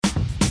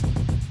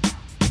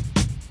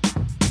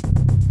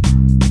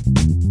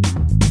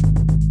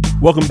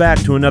Welcome back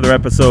to another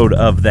episode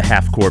of the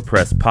Half Court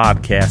Press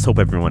podcast. Hope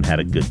everyone had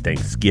a good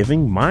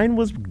Thanksgiving. Mine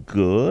was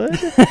good.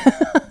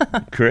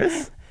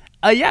 Chris?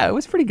 Yeah, it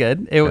was pretty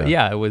good. It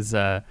was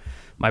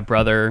my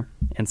brother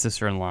and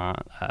sister-in-law.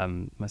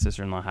 My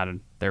sister-in-law had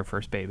their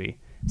first baby,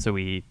 so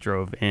we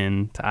drove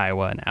in to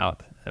Iowa and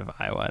out of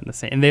Iowa in the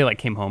same. And they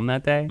came home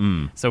that day,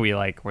 so we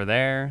were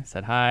there,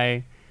 said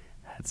hi,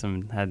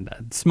 had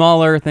a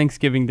smaller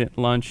Thanksgiving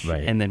lunch,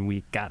 right. And then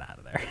we got out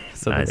of there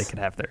so nice. that they could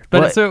have theirs.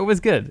 But so it was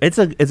good. It's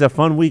a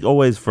fun week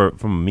always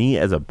from me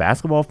as a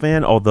basketball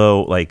fan.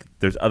 Although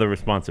there's other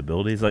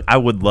responsibilities. I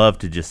would love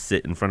to just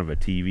sit in front of a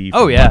TV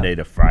from Monday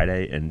to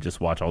Friday and just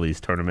watch all these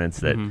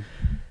tournaments that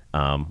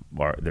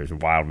there's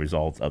wild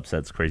results,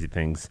 upsets, crazy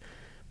things.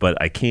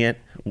 But I can't.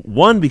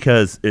 One,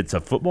 because it's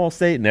a football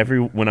state,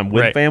 and when I'm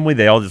with family,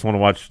 they all just want to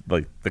watch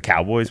the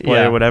Cowboys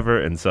play or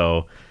whatever, and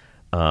so.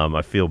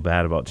 I feel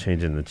bad about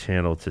changing the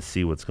channel to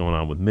see what's going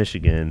on with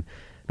Michigan,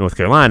 North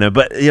Carolina,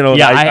 but I'm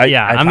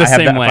the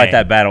same way. Fight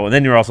that battle, and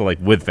then you're also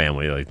with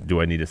family. Do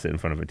I need to sit in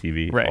front of a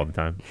TV all the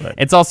time? But.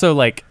 It's also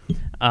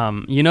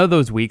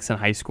those weeks in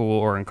high school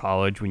or in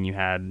college when you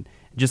had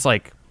just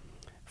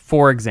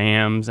 4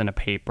 exams and a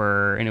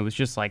paper, and it was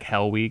just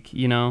hell week.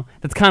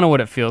 That's kind of what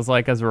it feels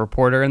like as a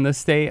reporter in this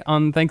state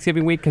on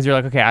Thanksgiving week, because you're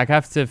okay, I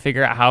have to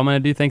figure out how I'm going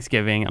to do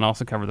Thanksgiving and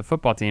also cover the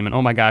football team, and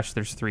oh my gosh,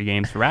 there's 3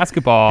 games for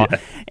basketball.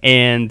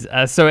 And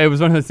so it was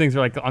one of those things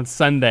where on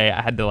Sunday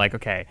I had to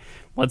okay,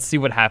 let's see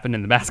what happened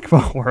in the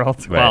basketball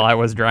world while I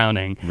was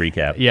drowning.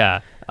 Recap.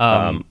 Yeah.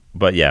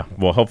 But yeah,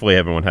 well, hopefully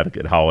everyone had a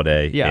good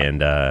holiday. Yeah.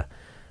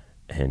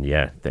 And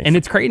yeah, thanks. And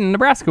it's Creighton,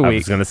 Nebraska week. I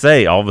was going to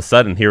say, all of a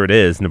sudden, here it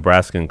is.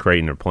 Nebraska and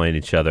Creighton are playing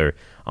each other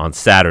on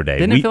Saturday.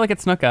 Didn't it feel like it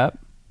snuck up?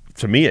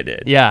 To me, it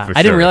did. Yeah,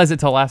 I didn't realize it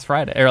till last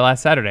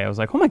Saturday. I was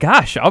like, oh my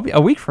gosh, I'll be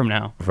a week from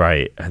now.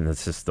 Right, and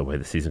that's just the way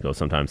the season goes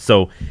sometimes.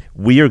 So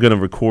we are going to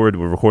record.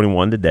 We're recording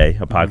one today,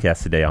 a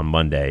podcast today on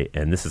Monday,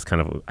 and this is kind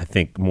of, I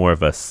think, more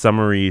of a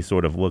summary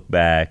sort of look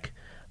back,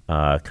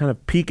 kind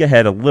of peek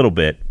ahead a little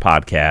bit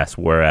podcast.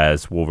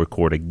 Whereas we'll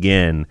record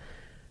again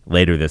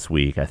later this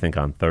week, I think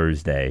on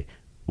Thursday,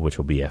 which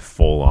will be a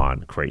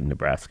full-on Creighton,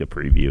 Nebraska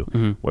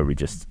preview, where we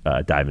just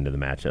dive into the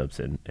matchups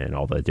and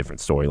all the different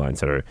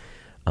storylines that are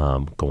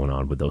going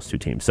on with those two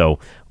teams. So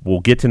we'll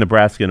get to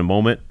Nebraska in a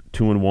moment,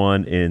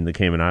 2-1 in the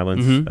Cayman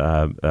Islands.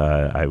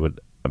 I would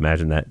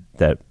imagine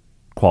that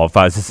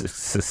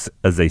qualifies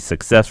as a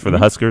success for the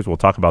Huskers. We'll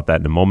talk about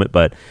that in a moment,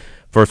 but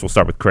first we'll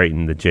start with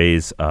Creighton. The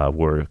Jays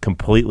were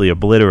completely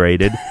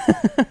obliterated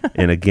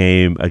in a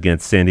game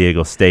against San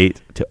Diego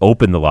State to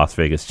open the Las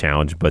Vegas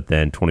Challenge, but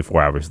then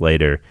 24 hours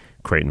later,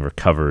 Creighton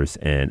recovers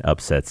and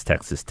upsets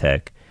Texas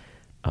Tech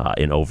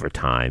in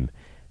overtime,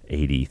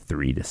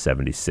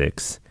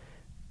 83-76.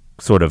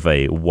 Sort of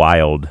a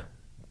wild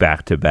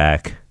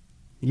back-to-back.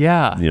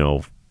 Yeah.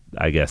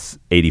 I guess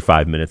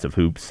 85 minutes of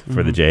hoops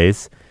for the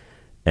Jays,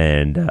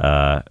 and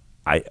I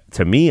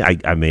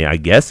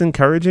guess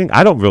encouraging.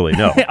 I don't really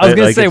know. I was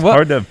gonna say, it's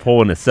hard to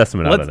pull an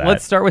assessment out of that.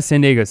 Let's start with San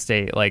Diego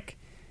State.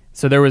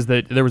 So there was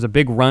a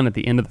big run at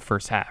the end of the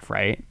first half,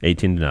 right?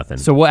 18-0.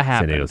 So what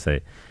happened? San Diego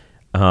State.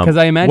 Because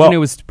I imagine it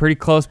was pretty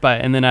close,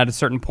 and then at a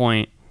certain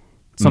point,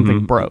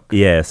 something broke.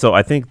 Yeah, so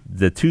I think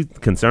the two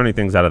concerning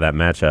things out of that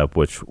matchup,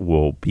 which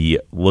we'll be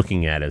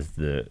looking at as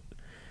the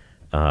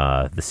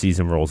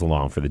season rolls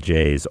along for the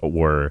Jays,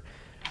 were,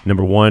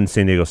 number one,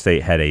 San Diego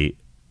State had a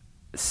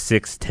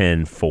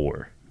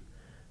 6'10"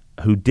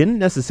 who didn't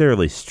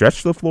necessarily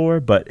stretch the floor,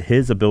 but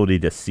his ability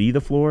to see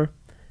the floor,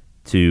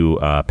 to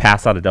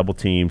pass out of double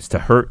teams, to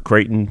hurt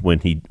Creighton when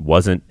he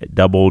wasn't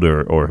doubled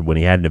or when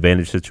he had an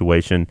advantage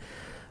situation.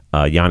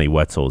 Yanni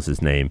Wetzel is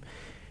his name.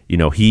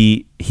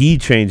 He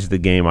changed the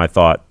game, I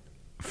thought,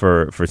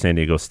 for San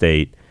Diego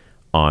State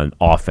on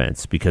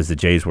offense, because the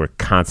Jays were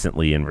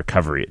constantly in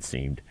recovery, it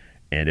seemed.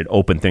 And it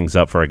opened things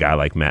up for a guy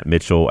like Matt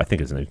Mitchell. I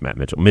think his name's Matt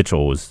Mitchell.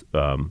 Mitchell was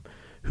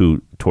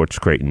who torched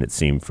Creighton, it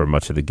seemed, for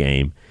much of the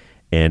game.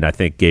 And I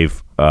think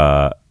gave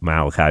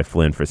Malachi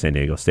Flynn for San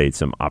Diego State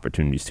some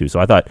opportunities too. So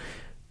I thought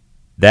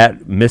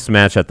that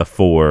mismatch at the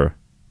 4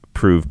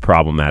 proved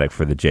problematic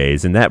for the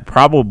Jays, and that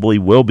probably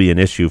will be an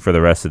issue for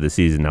the rest of the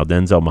season. Now,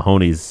 Denzel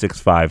Mahoney's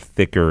 6'5",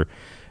 thicker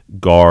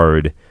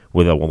guard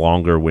with a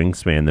longer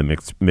wingspan than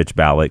Mitch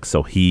Ballock,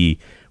 so he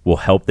will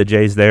help the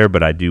Jays there,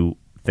 but I do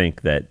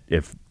think that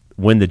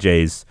when the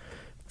Jays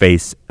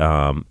face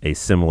a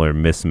similar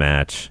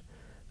mismatch,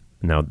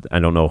 now I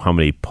don't know how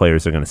many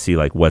players are going to see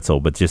like Wetzel,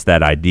 but just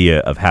that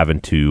idea of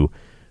having to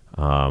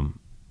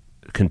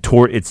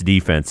contort its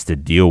defense to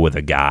deal with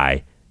a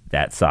guy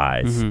that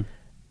size,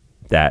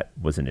 that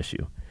was an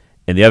issue.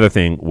 And the other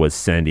thing was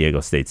San Diego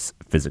State's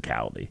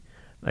physicality.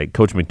 Like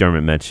Coach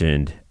McDermott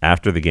mentioned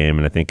after the game,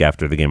 and I think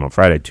after the game on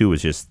Friday too,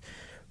 was just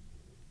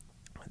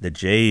the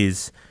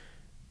Jays,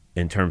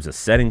 in terms of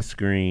setting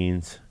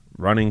screens,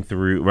 running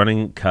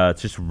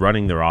cuts, just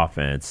running their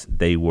offense,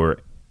 they were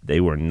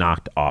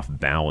knocked off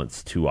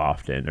balance too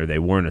often, or they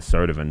weren't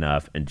assertive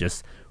enough and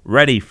just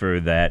ready for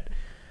that,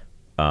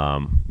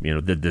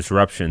 the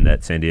disruption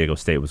that San Diego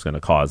State was going to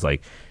cause.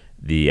 Like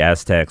the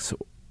Aztecs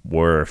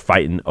were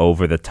fighting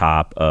over the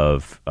top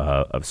of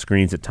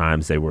screens at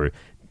times. They were,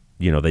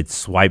 they'd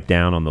swipe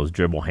down on those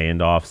dribble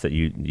handoffs that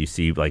you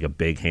see, like a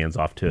big hands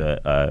off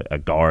to a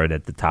guard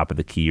at the top of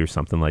the key or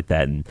something like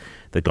that, and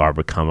the guard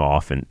would come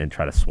off and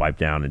try to swipe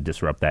down and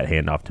disrupt that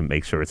handoff to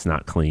make sure it's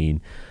not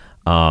clean.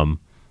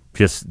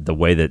 Just the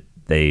way that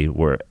they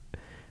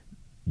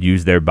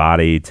use their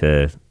body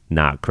to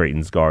knock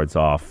Creighton's guards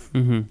off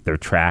their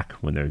track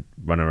when they're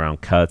running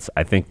around cuts.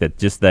 I think that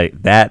just that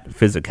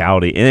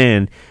physicality,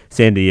 and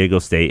San Diego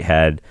State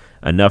had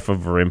enough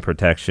of rim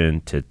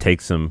protection to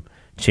take some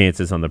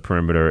chances on the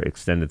perimeter,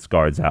 extend its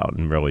guards out,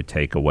 and really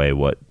take away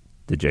what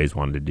the Jays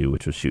wanted to do,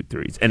 which was shoot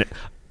threes. And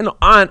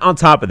on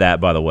top of that,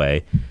 by the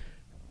way,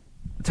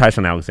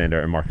 Tyson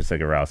Alexander and Marcus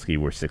Zagorowski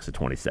were 6 of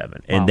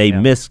 27, and they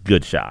missed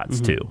good shots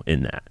too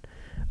in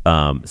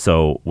that.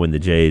 So when the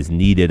Jays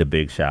needed a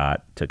big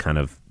shot to kind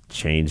of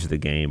change the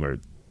game or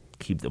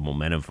keep the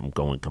momentum from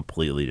going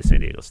completely to San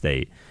Diego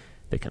State,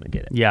 they kind of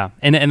get it. Yeah,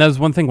 and that was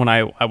one thing when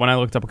I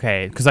looked up,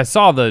 okay, because I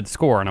saw the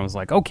score and I was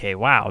like, okay,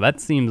 wow, that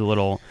seems a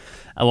little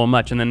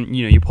much. And then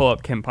you pull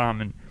up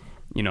KenPom and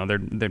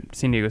they're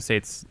San Diego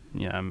State's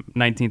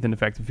 19th in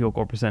effective field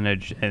goal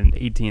percentage and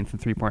 18th in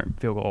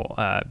 3-point field goal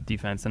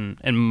defense, and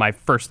my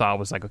first thought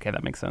was like, okay,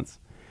 that makes sense.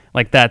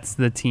 Like, that's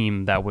the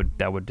team that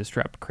would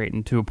disrupt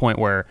Creighton to a point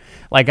where,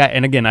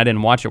 and again, I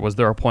didn't watch it. Was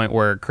there a point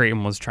where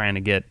Creighton was trying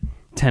to get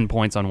 10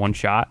 points on one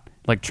shot?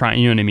 Like, trying,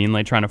 you know what I mean?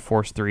 Like, trying to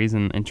force threes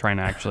and trying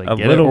to actually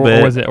get it?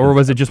 Or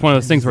was it just one of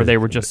those things where they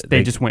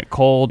just went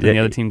cold and the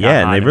other team got hot?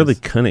 Yeah, and they really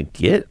couldn't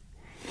get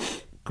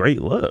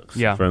great looks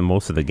for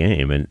most of the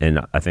game. And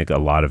I think a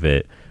lot of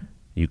it,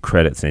 you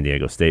credit San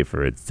Diego State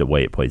for it's the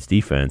way it plays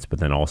defense, but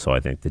then also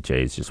I think the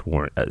Jays just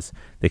weren't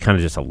they kind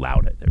of just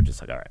allowed it. They were just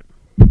like, all right,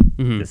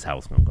 this is how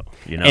it's going to go,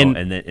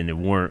 and they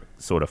weren't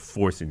sort of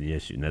forcing the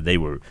issue. Now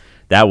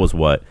that was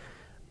what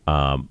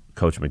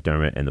Coach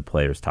McDermott and the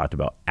players talked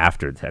about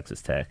after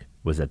Texas Tech,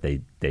 was that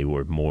they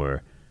were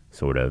more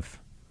sort of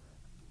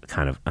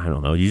kind of, I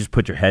don't know, you just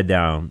put your head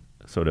down,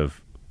 sort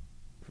of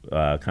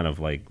kind of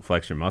like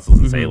flex your muscles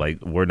and say, like,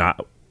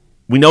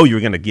 we know you're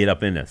going to get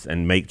up in this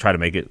and try to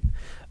make it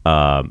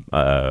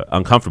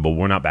uncomfortable.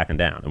 We're not backing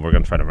down, and we're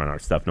going to try to run our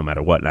stuff no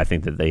matter what. And I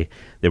think that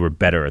they were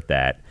better at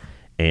that.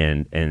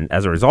 And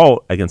as a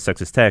result, against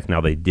Texas Tech,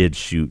 now they did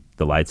shoot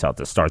the lights out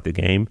to start the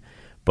game,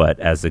 but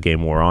as the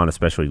game wore on,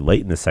 especially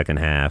late in the second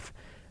half,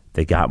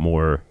 they got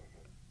more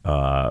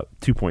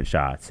 2-point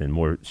shots and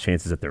more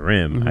chances at the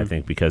rim, I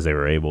think, because they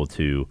were able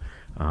to,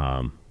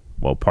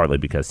 partly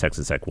because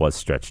Texas Tech was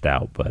stretched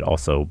out, but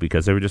also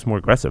because they were just more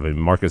aggressive. And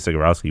Marcus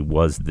Zagorowski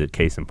was the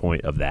case in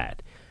point of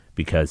that,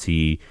 because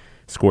he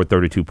scored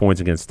 32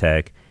 points against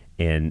Tech,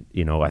 and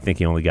I think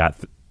he only got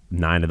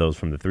 9 of those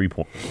from the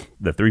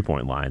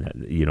 3-point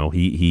line. He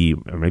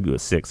or maybe it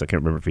was 6. I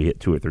can't remember if he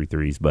hit 2 or 3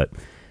 threes, but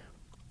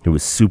he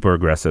was super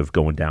aggressive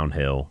going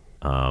downhill.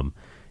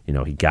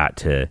 He got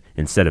to,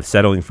 instead of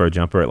settling for a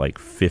jumper at like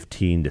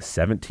 15 to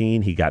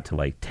 17, he got to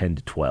like 10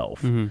 to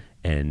 12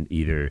 and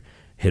either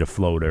hit a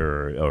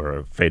floater or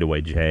a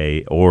fadeaway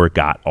J or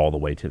got all the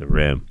way to the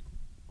rim.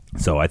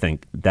 So I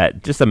think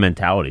that just a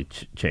mentality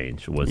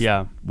change was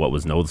what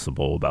was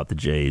noticeable about the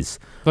Jays.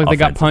 Like they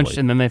got punched,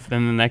 and then the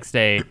next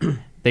day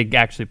they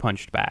actually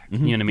punched back. You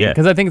know what I mean?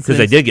 Because I think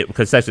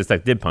because Texas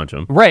Tech did punch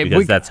them, right?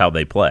 Because that's how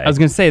they play. I was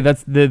going to say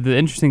that's the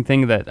interesting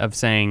thing of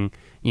saying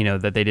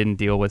that they didn't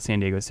deal with San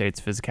Diego State's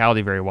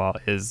physicality very well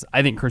is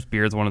I think Chris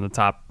Beard's one of the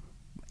top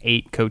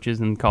 8 coaches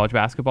in college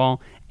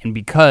basketball, and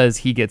because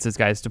he gets his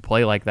guys to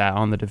play like that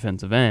on the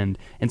defensive end,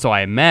 and so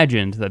I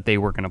imagined that they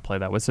were going to play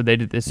that way. So they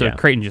did this. So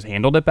Creighton just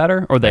handled it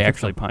better, or they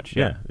actually punched.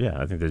 Yeah,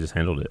 I think they just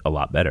handled it a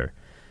lot better.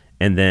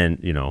 And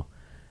then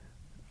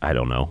I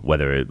don't know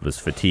whether it was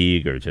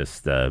fatigue or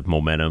just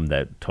momentum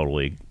that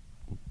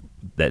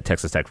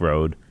Texas Tech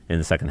rode in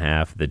the second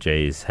half. The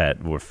Jays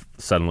were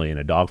suddenly in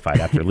a dogfight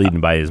after leading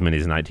by as many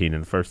as 19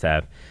 in the first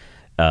half.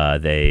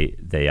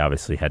 They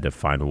obviously had to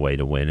find a way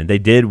to win, and they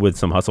did with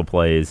some hustle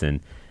plays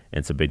and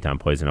some big time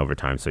plays in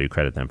overtime. So you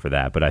credit them for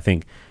that. But I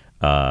think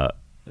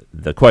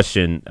the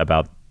question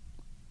about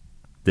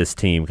this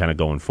team kind of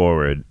going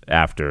forward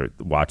after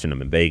watching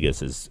them in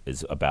Vegas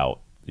is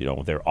about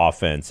their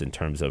offense in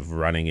terms of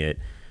running it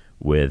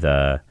with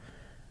the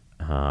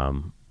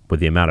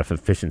amount of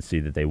efficiency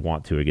that they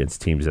want to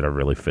against teams that are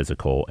really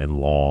physical and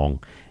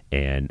long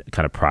and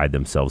kind of pride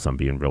themselves on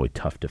being really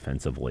tough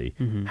defensively.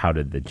 How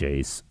did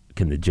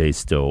can the Jays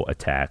still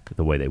attack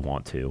the way they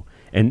want to?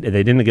 And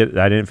they didn't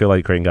I didn't feel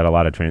like Creighton got a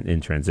lot of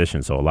in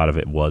transition, so a lot of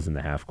it was in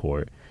the half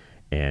court.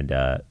 And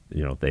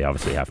they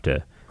obviously have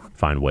to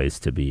find ways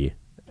to be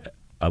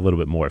a little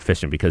bit more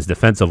efficient, because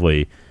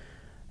defensively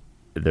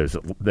there's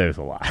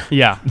a lot.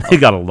 Yeah. They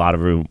got a lot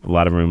of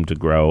room to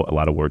grow, a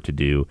lot of work to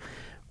do.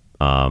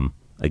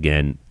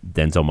 Again,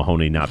 Denzel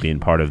Mahoney not being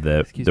part of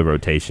the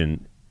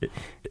rotation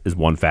is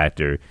one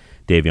factor.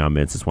 Davion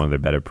Mintz is one of their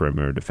better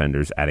perimeter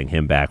defenders. Adding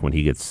him back when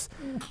he gets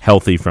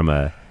healthy from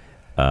a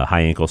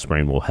high ankle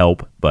sprain will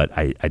help, but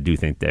I do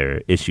think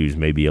their issues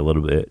may be a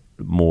little bit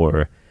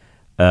more.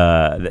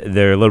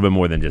 They're a little bit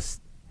more than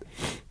just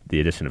the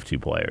addition of 2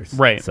 players.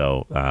 Right.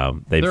 So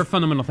there are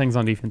fundamental things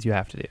on defense you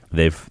have to do.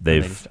 They've They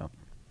just don't.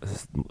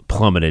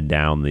 plummeted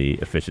down the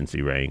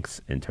efficiency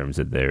ranks in terms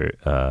of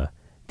their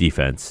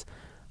defense,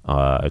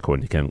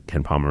 according to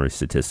Ken Palmer's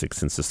statistics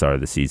since the start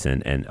of the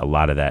season, and a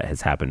lot of that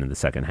has happened in the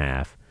second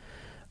half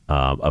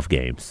of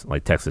games.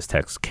 Like Texas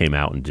Tech came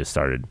out and just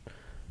started,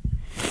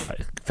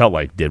 felt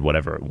like did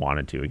whatever it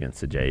wanted to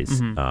against the Jays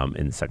in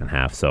the second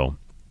half. So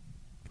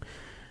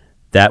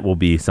that will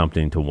be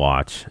something to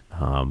watch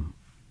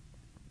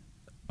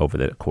over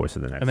the course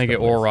of the next. And they get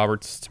Oral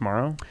Roberts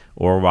tomorrow.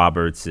 Oral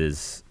Roberts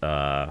is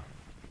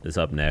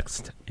up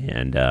next,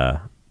 and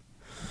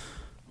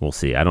we'll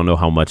see. I don't know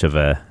how much of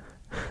a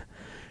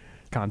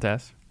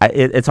contest.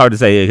 It's hard to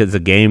say. It's a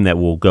game that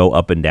will go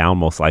up and down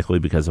most likely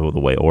because of the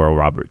way Oral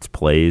Roberts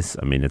plays.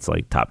 I mean, it's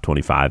like top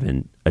 25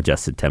 in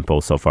adjusted tempo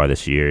so far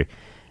this year,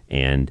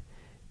 and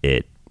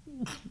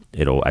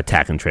it'll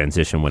attack and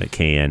transition when it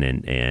can,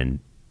 and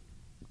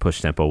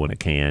push tempo when it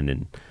can,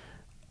 and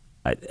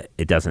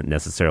it doesn't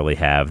necessarily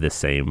have the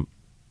same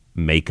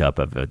makeup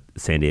of a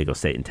San Diego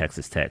State and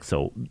Texas Tech.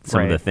 So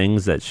some of the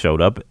things that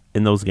showed up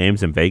in those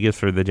games in Vegas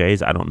for the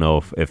Jays, I don't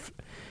know if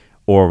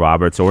Oral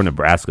Roberts or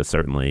Nebraska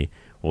certainly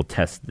will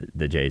test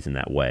the Jays in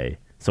that way.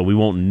 So we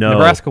won't know.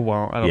 Nebraska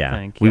won't, I don't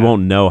think. We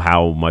won't know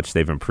how much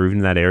they've improved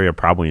in that area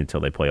probably until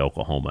they play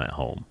Oklahoma at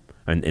home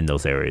and in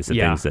those areas. The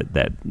things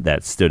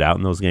that stood out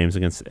in those games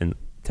against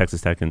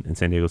Texas Tech and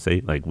San Diego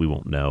State, like we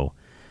won't know.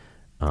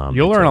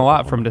 You'll learn a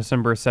lot from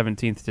December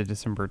 17th to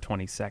December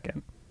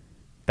 22nd.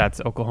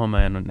 That's Oklahoma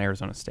and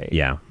Arizona State.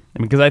 Yeah. I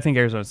mean, because I think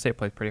Arizona State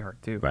plays pretty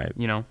hard too. Right.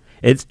 You know?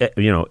 It's,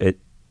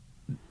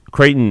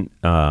 Creighton,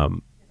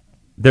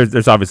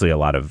 there's obviously a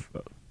lot of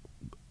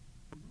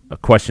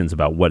questions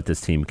about what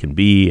this team can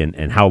be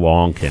and how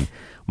long can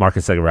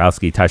Marcus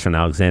Zagorowski, Tyshawn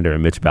Alexander,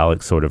 and Mitch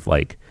Ballock sort of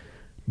like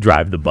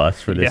drive the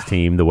bus for this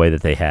team the way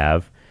that they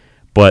have.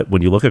 But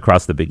when you look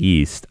across the Big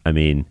East, I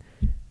mean,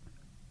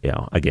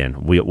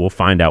 again, we'll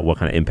find out what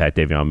kind of impact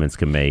Davion Mintz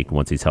can make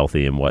once he's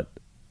healthy and what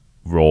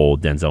role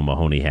Denzel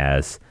Mahoney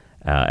has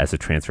as a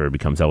transfer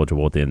becomes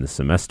eligible at the end of the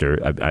semester.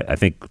 I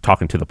think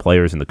talking to the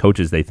players and the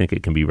coaches, they think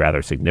it can be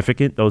rather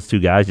significant, those 2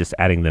 guys, just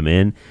adding them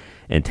in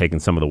and taking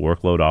some of the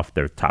workload off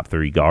their top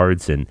 3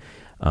 guards and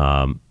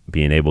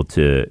being able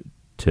to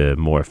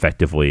more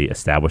effectively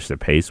establish their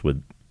pace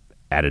with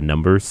added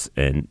numbers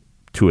and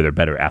 2 of their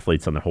better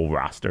athletes on the whole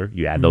roster.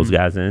 You add those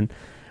guys in.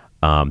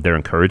 They're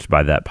encouraged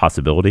by that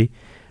possibility.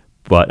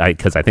 But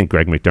because I think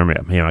Greg McDermott,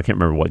 I can't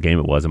remember what game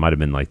it was. It might have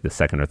been like the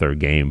second or third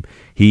game.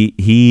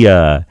 He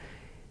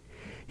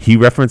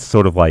referenced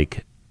sort of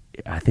like,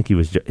 I think he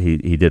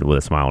did it with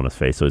a smile on his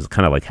face, so it was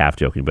kind of like half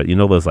joking. But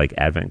those like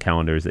advent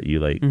calendars that you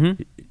like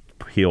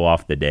peel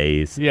off the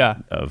days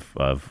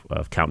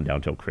of counting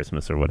down till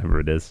Christmas or whatever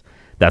it is.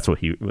 That's what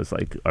he was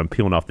like. I'm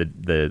peeling off the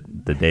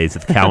days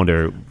of the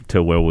calendar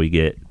to where we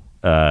get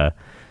Davion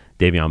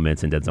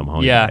Mintz and Denzel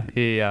Mahoney.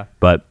 Yeah.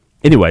 But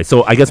anyway,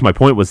 so I guess my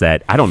point was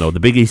that, I don't know, the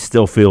Big East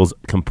still feels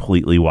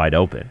completely wide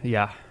open.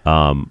 Yeah.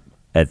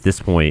 At this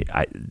point,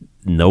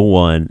 no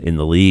one in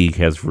the league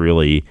has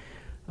really,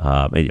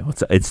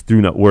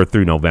 we're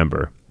through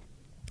November,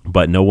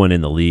 but no one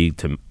in the league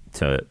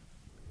to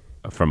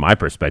from my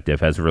perspective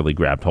has really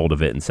grabbed hold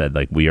of it and said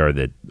like we are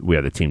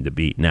the team to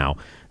beat. Now,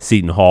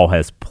 Seton Hall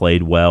has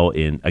played well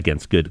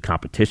against good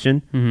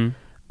competition.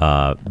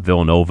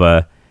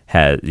 Villanova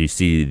you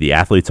see the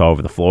athletes all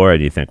over the floor,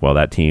 and you think, well,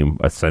 that team,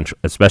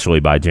 especially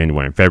by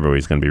January and February,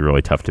 is going to be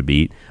really tough to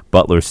beat.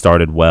 Butler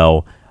started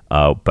well,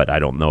 but I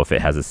don't know if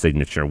it has a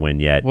signature win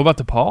yet. What about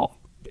DePaul?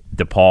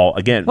 DePaul,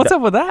 again. What's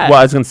up with that? Well,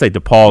 I was going to say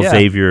DePaul,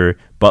 Xavier,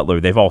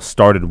 Butler, they've all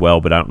started well,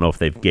 but I don't know if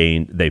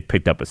they've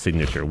picked up a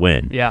signature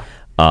win. Yeah.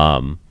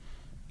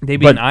 They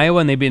beat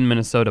Iowa and they beat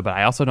Minnesota, but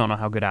I also don't know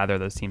how good either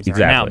of those teams are.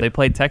 Now, they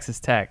played Texas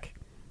Tech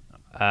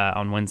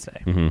on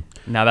Wednesday.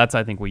 Now that's,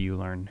 I think, where you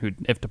learn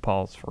if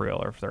DePaul's for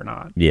real or if they're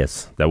not.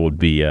 Yes, that would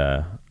be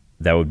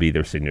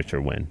their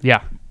signature win.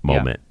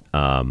 Moment.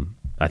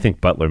 I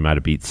think Butler might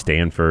have beat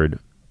Stanford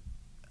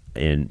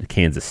in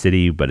Kansas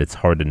City, but it's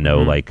hard to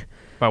know like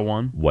by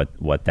one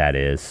what that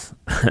is.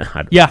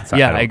 I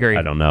agree.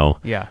 I don't know.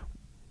 Yeah.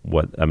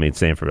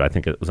 Stanford, I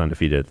think it was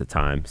undefeated at the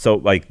time. So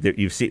like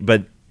you've seen,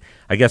 but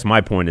I guess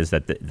my point is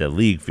that the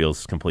league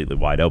feels completely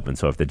wide open.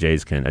 So if the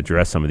Jays can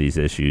address some of these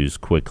issues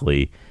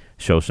quickly,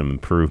 show some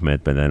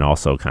improvement, but then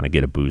also kind of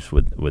get a boost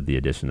with the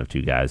addition of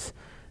 2 guys,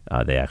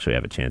 they actually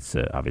have a chance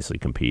to obviously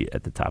compete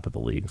at the top of the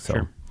league.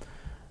 So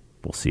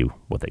we'll see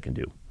what they can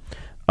do.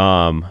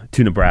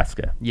 To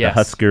Nebraska. Yes. The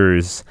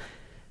Huskers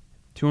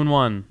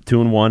 2-1.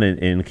 2-1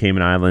 in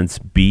Cayman Islands,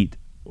 beat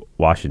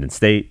Washington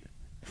State,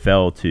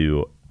 fell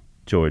to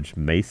George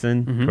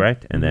Mason,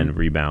 correct? And then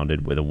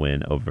rebounded with a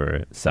win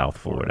over South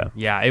Florida.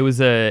 Yeah, it was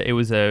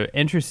a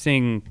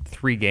interesting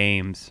 3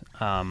 games.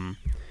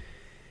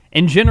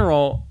 In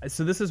general,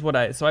 so this is what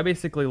I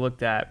basically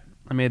looked at.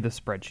 I made this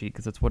spreadsheet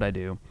because that's what I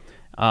do,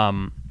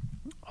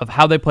 of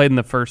how they played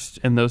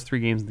in those 3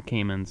 games in the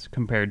Caymans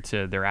compared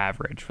to their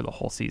average for the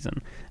whole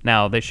season.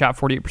 Now, they shot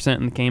 48%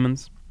 in the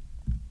Caymans.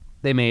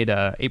 They made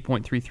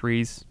 8.3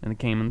 threes in the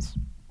Caymans.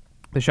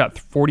 They shot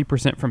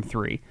 40% from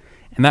three,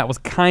 and that was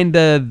kind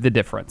of the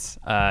difference.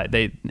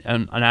 They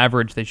on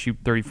average they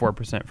shoot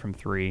 34% from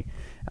three,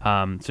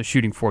 so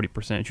shooting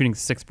 40%, shooting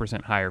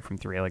 6% higher from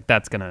three. Like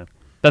that's gonna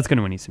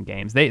win you some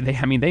games.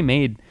 They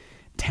made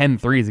 10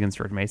 threes against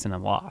George Mason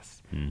and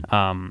lost.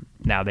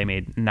 Now they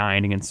made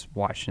 9 against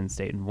Washington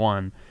State and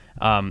won.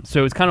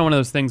 So it's kind of one of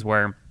those things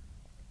where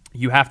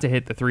you have to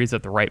hit the threes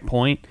at the right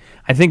point.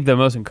 I think the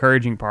most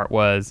encouraging part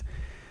was,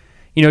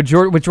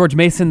 with George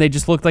Mason, they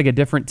just looked like a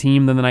different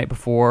team than the night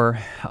before.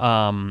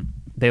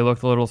 They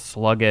looked a little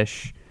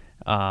sluggish.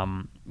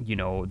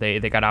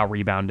 They got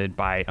out-rebounded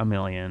by a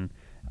million.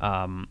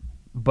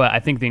 But I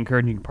think the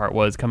encouraging part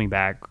was coming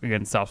back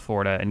against South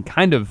Florida and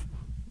kind of,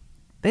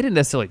 they didn't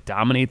necessarily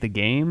dominate the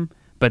game,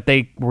 but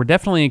they were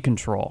definitely in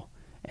control.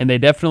 And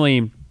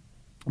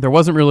there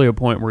wasn't really a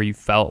point where you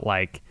felt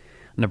like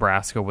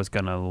Nebraska was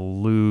going to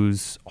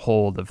lose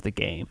hold of the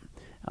game.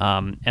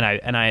 And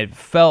I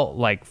felt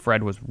like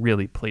Fred was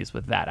really pleased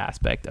with that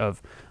aspect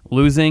of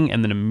losing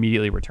and then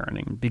immediately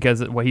returning,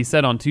 because what he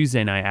said on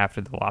Tuesday night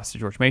after the loss to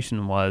George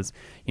Mason was,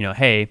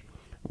 hey,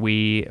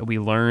 we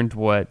learned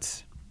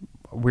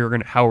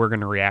how we're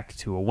going to react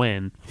to a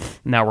win.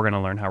 Now we're going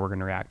to learn how we're going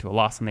to react to a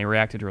loss, and they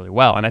reacted really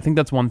well. And I think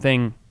that's one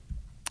thing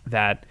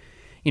that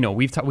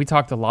we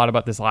talked a lot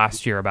about this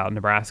last year about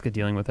Nebraska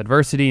dealing with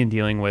adversity and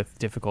dealing with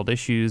difficult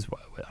issues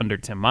under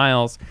Tim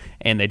Miles,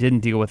 and they didn't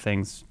deal with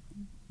things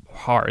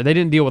hard. They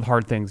didn't deal with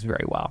hard things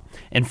very well.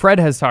 And Fred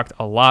has talked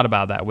a lot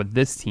about that with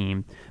this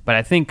team, but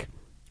I think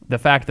the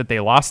fact that they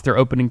lost their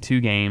opening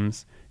 2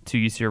 games to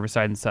UC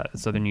Riverside and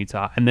Southern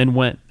Utah, and then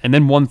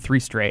won 3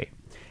 straight,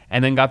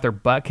 and then got their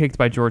butt kicked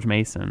by George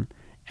Mason,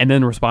 and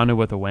then responded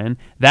with a win,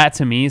 that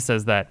to me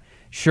says that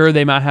sure,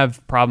 they might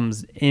have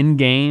problems in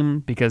game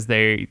because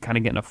they kind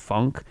of get in a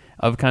funk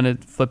of kind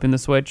of flipping the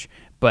switch,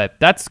 but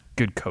that's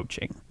good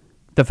coaching.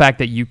 The fact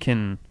that you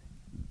can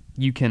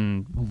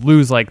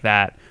lose like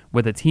that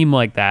with a team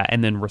like that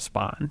and then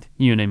respond,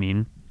 you know what I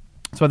mean?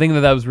 So I think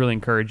that was really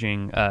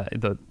encouraging.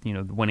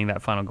 Winning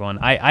that final going.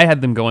 I had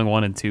them going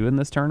 1-2 in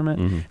this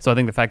tournament, so I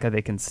think the fact that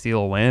they can steal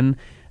a win,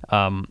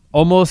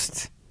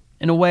 almost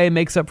in a way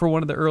makes up for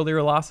one of the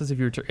earlier losses.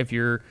 If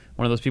you're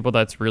one of those people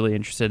that's really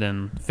interested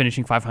in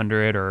finishing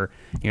 500 or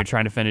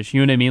trying to finish,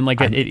 you know what I mean?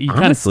 Like you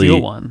kind of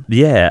steal one.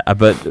 Yeah,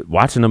 but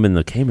watching them in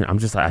the Cayman,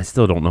 I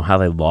still don't know how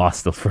they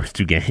lost the first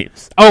 2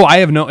 games. Oh, I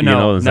have no. You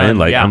know what I'm saying?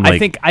 Like, yeah. I'm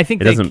like, I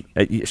think it doesn't.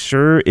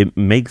 Sure, it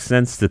makes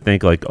sense to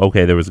think like,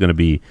 okay, there was going to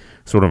be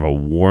sort of a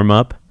warm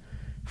up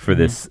for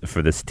this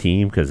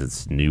team because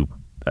it's new,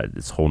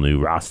 this whole new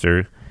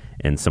roster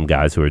and some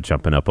guys who are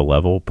jumping up a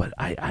level, but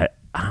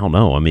I don't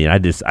know. I mean, I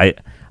guess I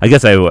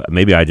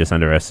just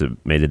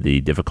underestimated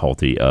the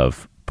difficulty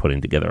of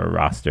putting together a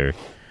roster,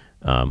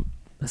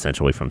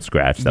 essentially from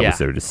scratch. That was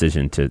their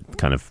decision to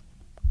kind of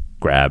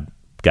grab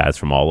guys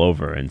from all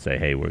over and say,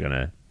 hey, we're going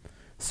to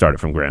start it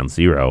from ground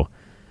zero.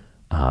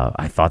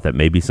 I thought that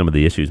maybe some of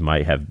the issues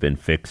might have been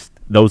fixed.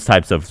 Those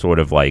types of sort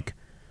of like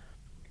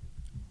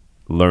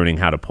learning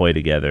how to play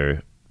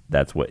together,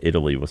 that's what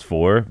Italy was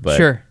for. But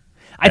sure.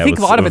 I think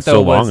a lot of it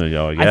though was so long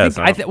ago, I guess.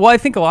 I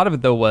think a lot of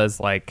it though was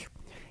like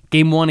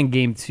Game 1 and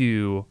Game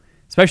 2,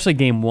 especially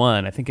Game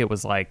 1, I think it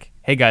was like,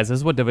 hey guys, this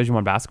is what Division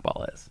I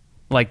basketball is.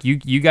 Like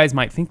you guys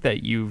might think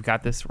that you've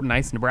got this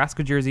nice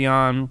Nebraska jersey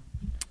on,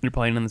 you're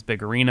playing in this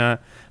big arena,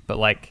 but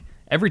like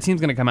every team's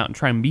going to come out and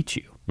try and beat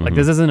you. Like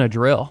this isn't a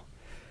drill.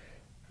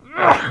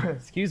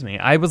 Excuse me.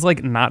 I was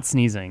like not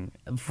sneezing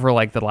for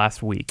like the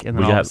last week, and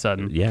then all of a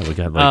sudden, we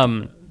got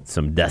like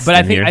some dust. But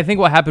I think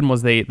what happened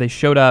was they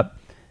showed up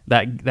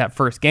that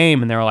first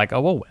game and they were like,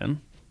 oh, we'll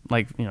win.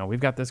 Like, we've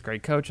got this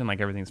great coach and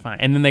like everything's fine.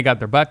 And then they got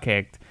their butt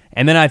kicked.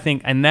 And then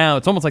and now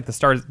it's almost like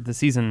the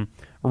season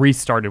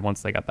restarted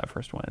once they got that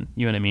first win.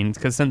 You know what I mean?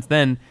 Because since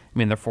then, I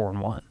mean, they're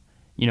 4-1.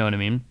 You know what I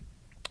mean?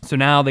 So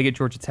now they get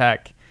Georgia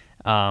Tech.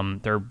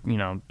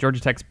 Georgia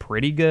Tech's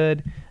pretty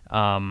good.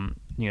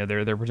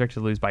 They're projected to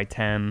lose by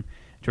 10.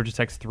 Georgia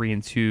Tech's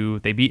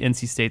 3-2. They beat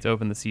NC State to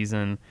open the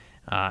season.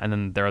 And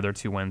then their other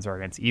 2 wins are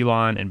against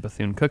Elon and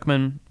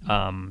Bethune-Cookman.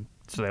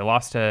 So they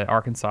lost to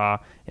Arkansas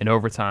in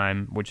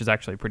overtime, which is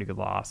actually a pretty good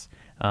loss,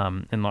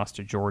 and lost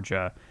to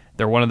Georgia.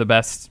 They're one of the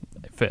best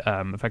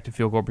effective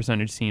field goal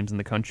percentage teams in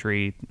the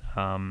country.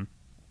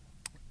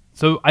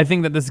 So I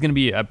think that this is going to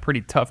be a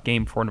pretty tough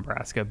game for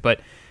Nebraska.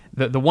 But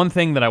the one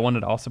thing that I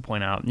wanted to also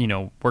point out,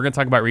 we're going to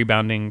talk about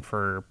rebounding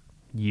for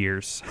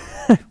years,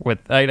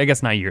 I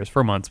guess not years,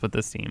 for months with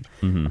this team.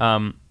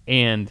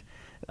 And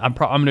I'm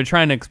going to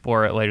try and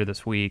explore it later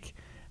this week.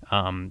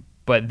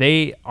 But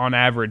they, on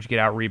average, get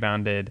out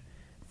rebounded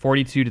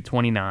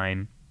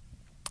 42-29,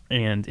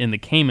 and in the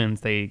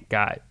Caymans they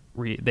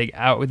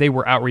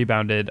were out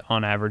rebounded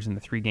on average in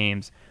the 3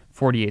 games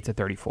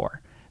 48-34.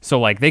 So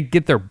like they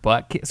get their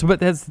butt kicked. So,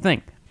 but that's the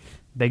thing,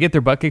 they get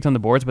their butt kicked on the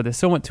boards, but they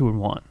still went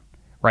 2-1,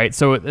 right?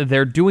 So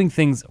they're doing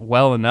things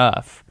well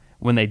enough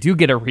when they do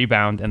get a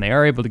rebound and they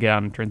are able to get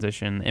out in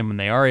transition, and when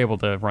they are able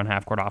to run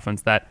half court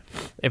offense, that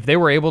if they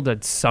were able to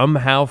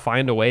somehow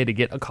find a way to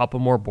get a couple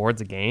more boards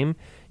a game,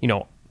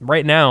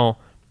 right now,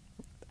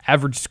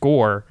 average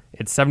score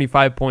It's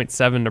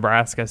 75.7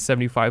 Nebraska,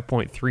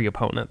 75.3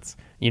 opponents.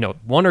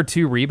 1 or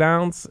 2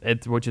 rebounds,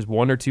 which is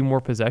 1 or 2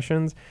 more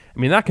possessions. I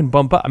mean, that can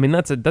bump up. I mean,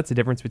 that's a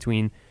difference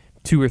between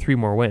 2 or 3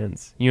 more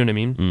wins. You know what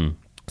I mean?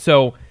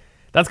 So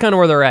that's kind of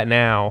where they're at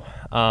now.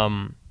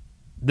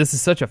 This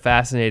is such a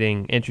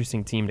fascinating,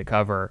 interesting team to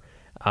cover.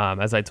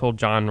 As I told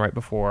John right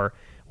before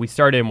we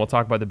started, and we'll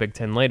talk about the Big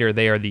Ten later,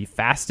 they are the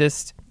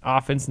fastest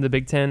offense in the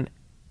Big Ten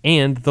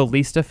and the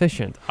least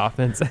efficient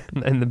offense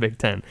in the Big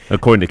Ten.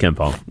 According to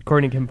KenPom.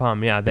 According to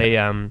KenPom, yeah. They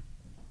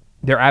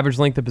their average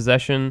length of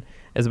possession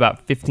is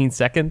about 15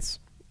 seconds.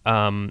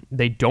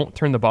 They don't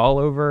turn the ball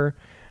over.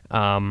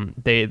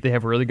 They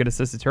have a really good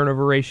assist to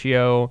turnover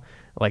ratio.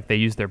 Like, they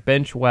use their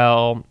bench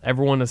well.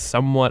 Everyone is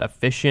somewhat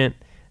efficient,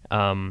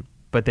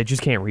 but they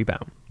just can't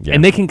rebound. Yeah.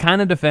 And they can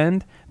kind of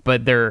defend,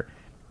 but they're,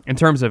 in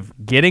terms of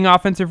getting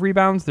offensive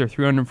rebounds, they're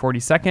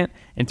 342nd.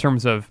 In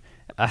terms of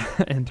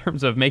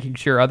making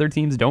sure other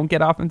teams don't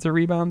get offensive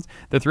rebounds,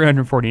 they're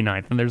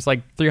 349th. And there's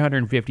like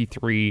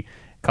 353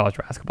 college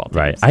basketball teams.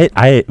 Right.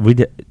 I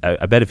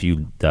bet if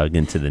you dug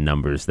into the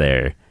numbers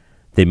there,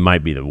 they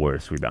might be the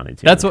worst rebounding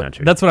team in the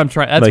country. That's what I'm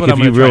trying. That's like, what if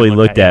I'm you really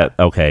looked at,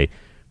 yeah. okay,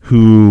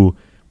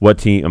 what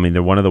team? I mean,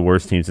 they're one of the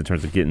worst teams in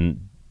terms of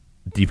getting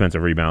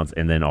defensive rebounds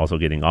and then also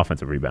getting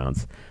offensive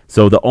rebounds.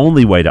 So the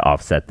only way to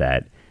offset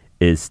that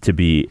is to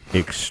be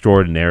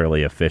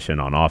extraordinarily efficient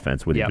on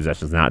offense with your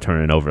possessions, not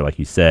turning it over. Like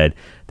you said,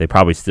 they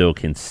probably still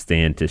can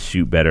stand to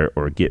shoot better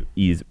or get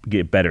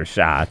better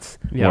shots,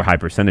 more high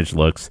percentage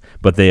looks,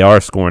 but they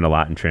are scoring a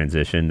lot in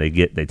transition. They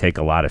take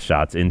a lot of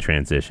shots in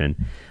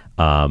transition.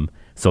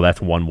 So that's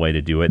one way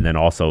to do it. And then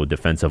also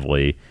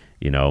defensively,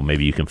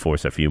 maybe you can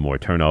force a few more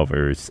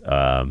turnovers.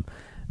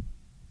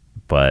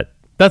 But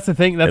that's the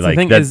thing. That's the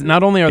thing is,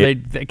 not only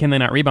can they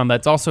not rebound,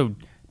 that's also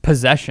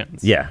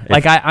possessions. Yeah.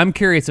 Like, I'm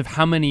curious of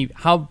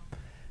how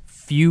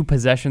few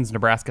possessions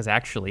Nebraska's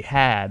actually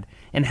had,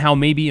 and how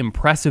maybe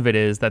impressive it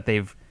is that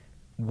they've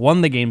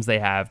won the games they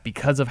have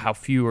because of how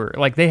fewer.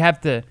 Like, they have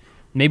to.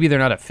 Maybe they're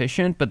not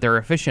efficient, but they're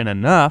efficient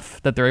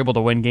enough that they're able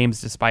to win games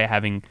despite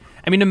having.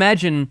 I mean,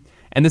 imagine,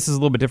 and this is a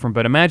little bit different,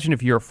 but imagine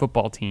if you're a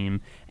football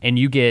team and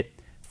you get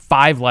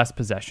 5 less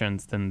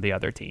possessions than the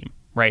other team,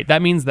 right?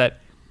 That means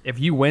that if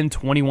you win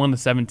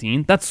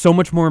 21-17, that's so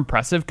much more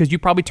impressive because you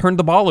probably turned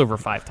the ball over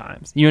 5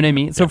 times. You know what I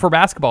mean? So for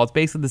basketball, it's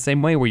basically the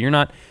same way, where you're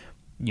not,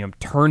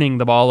 turning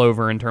the ball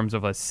over in terms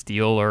of a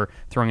steal or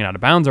throwing it out of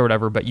bounds or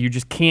whatever, but you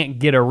just can't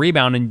get a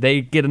rebound and they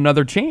get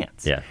another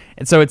chance. Yeah.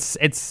 And so it's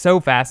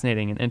so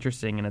fascinating and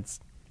interesting, and it's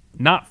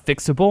not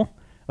fixable.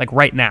 Like,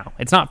 right now,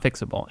 it's not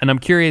fixable. And I'm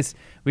curious,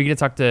 we get to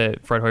talk to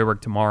Fred Hoiberg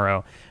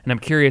tomorrow, and I'm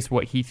curious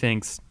what he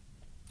thinks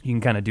you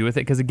can kind of do with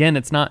it. Because, again,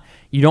 it's not,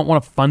 you don't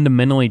want to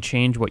fundamentally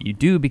change what you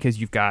do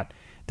because you've got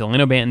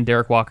Delano Banton,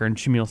 Derek Walker, and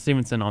Shamil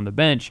Stevenson on the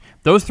bench.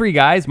 Those 3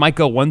 guys might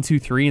go 1, 2,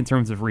 3 in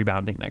terms of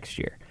rebounding next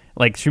year.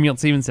 Like, Shamil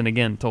Stevenson,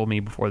 again, told me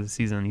before the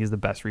season he's the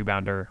best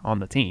rebounder on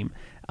the team.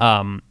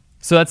 So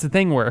that's the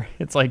thing where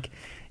it's like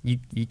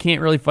you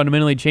can't really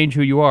fundamentally change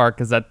who you are,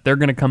 because they're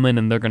going to come in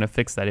and they're going to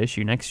fix that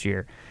issue next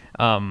year.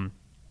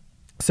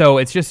 So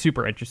it's just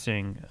super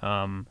interesting.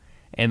 And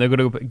they're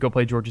going to go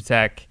play Georgia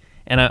Tech.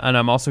 And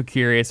I'm also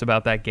curious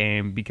about that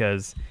game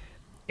because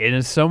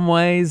in some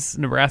ways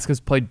Nebraska's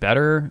played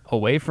better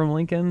away from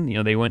Lincoln.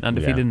 They went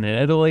undefeated in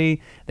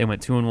Italy. They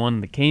went 2-1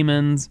 in the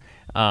Caymans.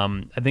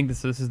 I think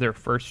this is their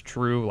first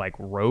true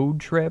road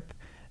trip.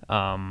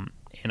 And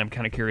I'm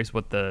kind of curious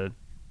what the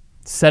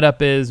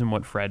setup is and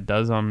what Fred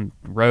does on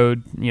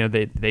road.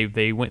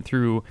 They went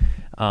through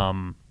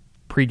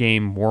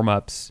pregame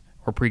warm-ups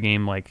or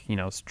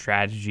pregame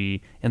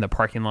strategy in the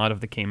parking lot of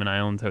the Cayman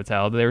Islands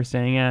hotel that they were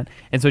staying at.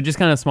 And so just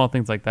kind of small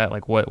things like that,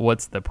 like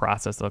what's the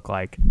process look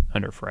like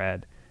under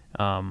Fred.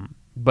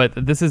 But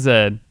this is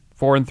a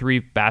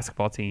 4-3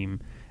 basketball team,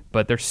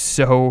 but they're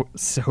so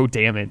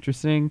damn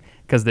interesting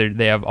because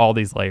they have all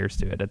these layers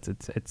to it.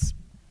 It's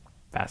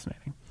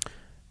fascinating.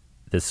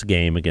 This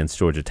game against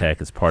Georgia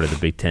Tech is part of the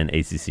Big Ten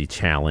ACC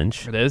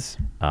Challenge. It is.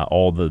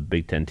 All the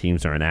Big Ten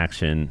teams are in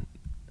action,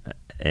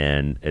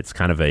 and it's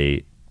kind of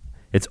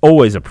it's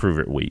always a prove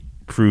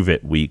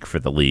it week for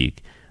the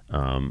league.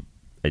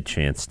 A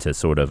chance to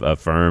sort of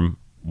affirm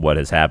what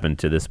has happened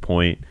to this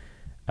point.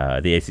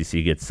 The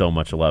ACC gets so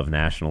much love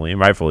nationally, and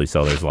rightfully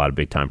so. There's a lot of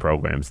big-time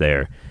programs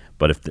there.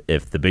 But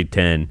if the Big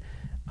Ten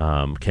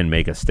can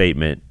make a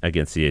statement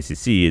against the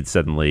ACC, it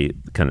suddenly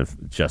kind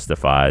of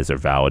justifies or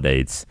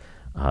validates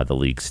the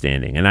league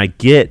standing. And I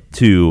get,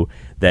 too,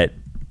 that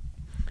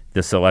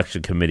the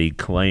selection committee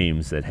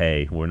claims that,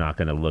 hey, we're not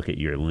going to look at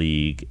your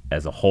league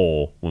as a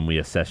whole when we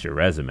assess your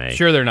resume.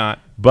 Sure they're not.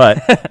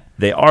 But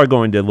they are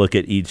going to look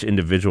at each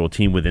individual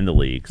team within the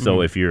league.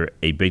 So if you're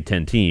a Big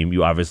Ten team,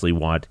 you obviously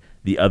want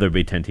the other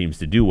Big Ten teams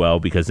to do well,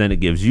 because then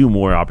it gives you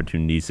more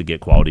opportunities to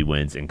get quality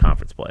wins in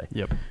conference play.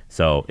 Yep.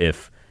 So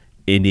if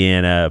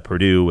Indiana,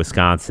 Purdue,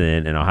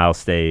 Wisconsin, and Ohio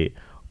State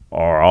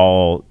are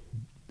all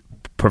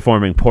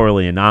performing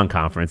poorly in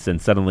non-conference, then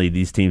suddenly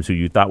these teams who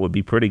you thought would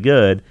be pretty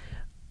good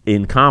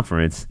in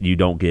conference, you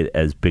don't get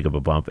as big of a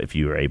bump if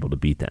you are able to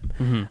beat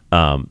them.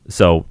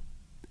 So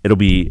it'll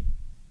be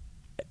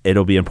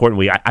it'll be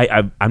important.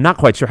 I'm not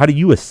quite sure. How do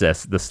you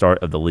assess the start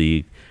of the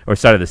league or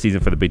start of the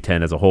season for the Big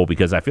Ten as a whole?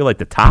 Because I feel like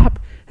the top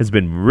has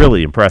been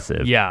really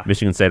impressive. Yeah.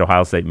 Michigan State,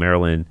 Ohio State,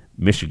 Maryland,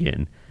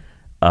 Michigan.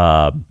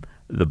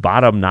 The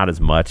bottom, not as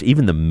much.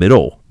 Even the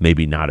middle,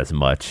 maybe not as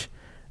much.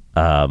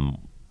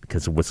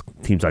 Because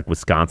teams like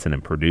Wisconsin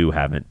and Purdue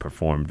haven't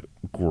performed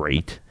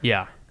great.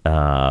 Yeah.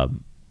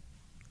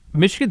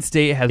 Michigan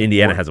State has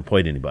Indiana hasn't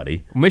played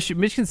anybody.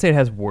 Michigan State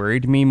has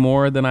worried me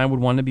more than I would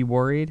want to be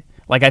worried.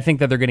 Like, I think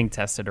that they're getting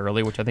tested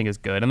early, which I think is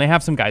good, and they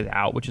have some guys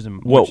out,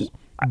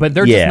 but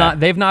they're just not.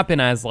 They've not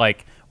been as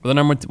like, we're the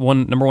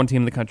number one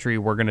team in the country.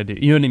 We're gonna do.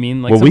 You know what I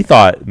mean? Like, we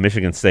thought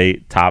Michigan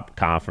State top of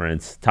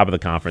the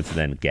conference, and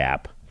then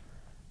gap.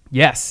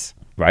 Yes.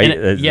 Right?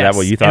 Is that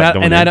what you thought?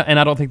 And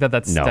I don't think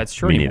that's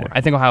true anymore. Neither.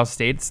 I think Ohio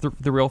State's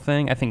the real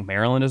thing. I think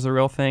Maryland is the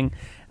real thing.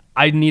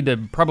 I need to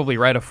probably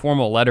write a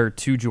formal letter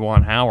to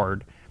Juwan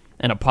Howard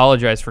and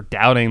apologize for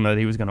doubting that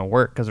he was going to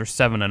work because they're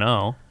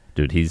 7-0.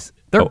 Dude,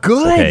 they're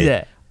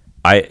good.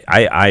 Okay.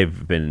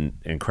 I've been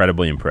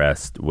incredibly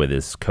impressed with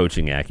his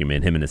coaching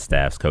acumen, him and his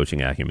staff's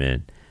coaching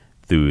acumen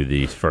through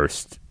the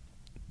first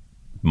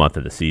month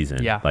of the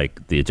season. Yeah.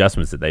 Like the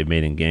adjustments that they've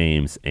made in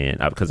games, and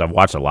because I've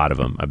watched a lot of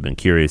them, I've been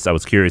curious. I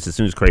was curious as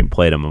soon as Creighton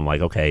played them. I'm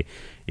like, okay,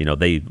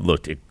 they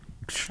looked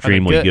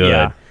extremely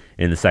good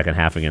in the second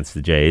half against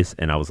the Jays,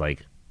 and I was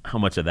like, how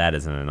much of that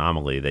is an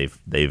anomaly?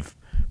 They've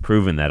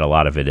proven that a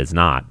lot of it is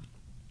not.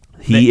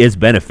 He is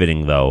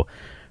benefiting though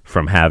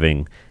from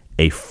having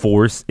a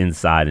force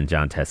inside in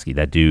John Teske.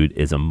 That dude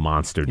is a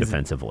monster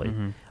defensively.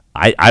 Mm-hmm.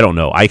 I don't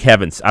know.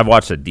 I've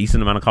watched a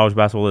decent amount of college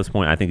basketball at this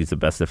point. I think he's the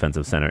best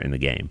defensive center in the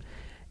game.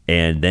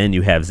 And then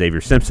you have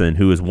Xavier Simpson,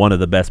 who is one of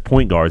the best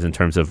point guards in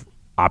terms of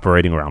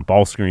operating around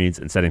ball screens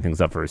and setting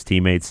things up for his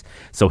teammates.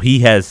 So he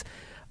has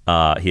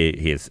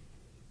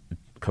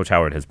Coach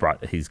Howard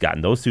he's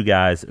gotten those two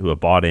guys who have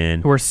bought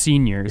in. Who are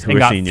seniors. And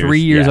got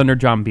 3 years under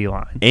John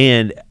Beilein.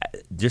 And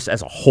just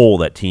as a whole,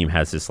 that team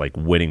has this like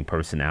winning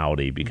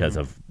personality because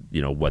of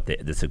what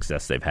the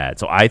success they've had.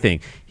 So I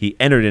think he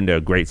entered into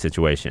a great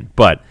situation,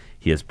 but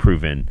he has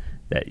proven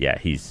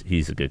that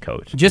he's a good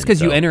coach. Just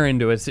because you enter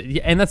into it,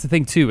 and that's the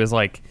thing too, is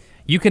like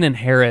you can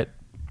inherit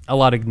a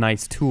lot of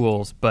nice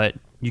tools, but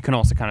you can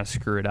also kind of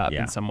screw it up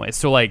in some ways.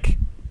 So like.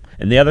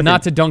 And the other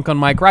not to dunk on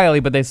Mike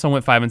Riley, but they still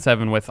went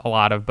 5-7 with a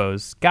lot of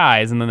Bo's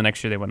guys, and then the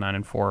next year they went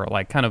 9-4,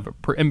 like kind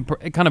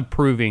of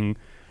proving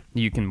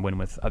you can win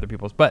with other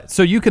people's. But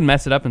so you can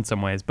mess it up in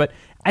some ways. But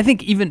I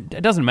think even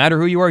it doesn't matter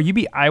who you are. You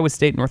beat Iowa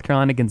State, North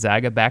Carolina,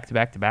 Gonzaga back to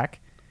back to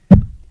back.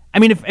 I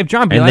mean, if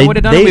John Beilein would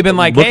have done it, we'd been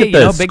like, look hey, at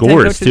the Big Ten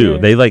scores too. There.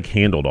 They like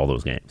handled all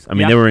those games. I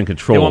mean, they were in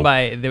control they won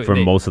by, for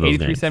most of those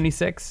games.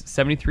 83-76,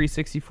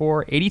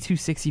 73-64,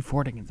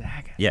 82-64 to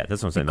Gonzaga. Yeah,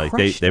 that's what I'm saying. Like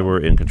they were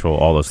in control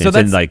all those games.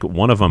 And like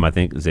one of them, I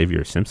think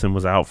Xavier Simpson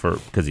was out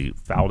because he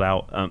fouled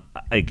out.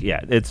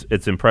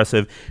 It's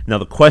impressive. Now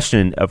the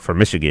question for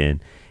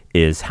Michigan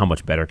is how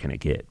much better can it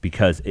get,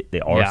 because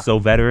they are so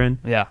veteran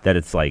that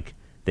it's like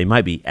they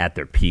might be at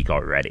their peak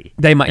already.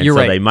 They might. You're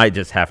right. They might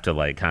just have to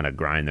like kind of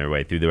grind their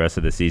way through the rest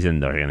of the season.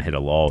 They're going to hit a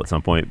lull at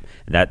some point.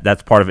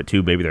 That's part of it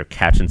too. Maybe they're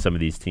catching some of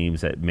these teams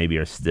that maybe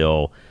are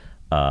still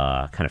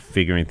kind of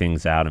figuring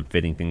things out and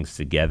fitting things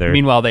together.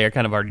 Meanwhile, they are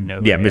kind of already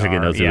know.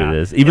 Michigan knows who it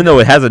is, even though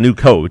it has a new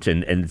coach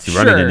and it's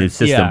running a new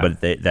system.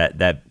 But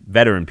that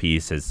veteran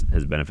piece has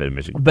benefited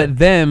Michigan. But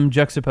them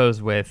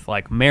juxtaposed with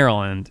like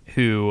Maryland,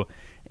 who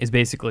is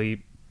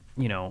basically,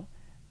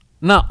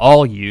 not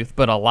all youth,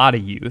 but a lot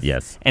of youth.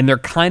 Yes. And they're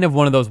kind of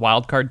one of those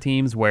wild card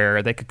teams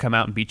where they could come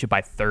out and beat you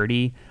by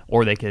 30,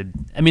 or they could,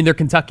 they're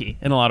Kentucky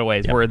in a lot of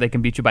ways, where they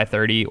can beat you by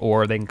 30,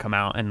 or they can come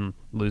out and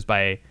lose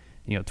by,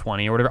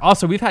 20 or whatever.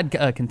 Also, we've had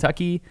a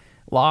Kentucky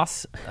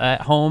loss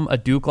at home, a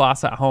Duke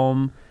loss at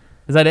home.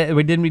 Is that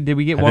it? Did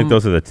we get one? I think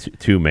those are the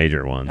two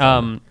major ones.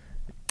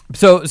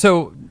 So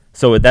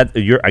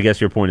that I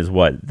guess your point is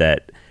what,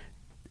 that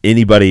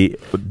anybody,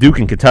 Duke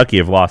and Kentucky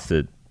have lost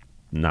to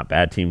not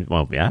bad teams.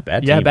 Well,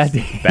 bad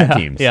teams. Bad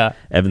teams. Yeah.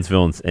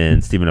 Evansville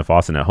and Stephen F.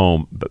 Austin at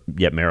home, but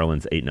yet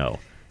Maryland's 8-0.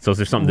 So is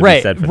there something to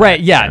be said for that?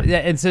 Right, yeah.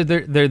 And so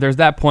there's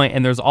that point,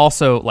 and there's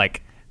also,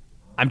 like,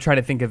 I'm trying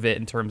to think of it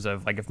in terms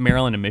of, like, if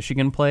Maryland and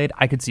Michigan played,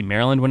 I could see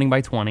Maryland winning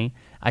by 20.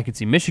 I could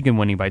see Michigan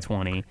winning by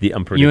 20. The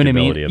unpredictability you know what I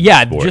mean? of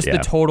the sport, the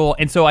total.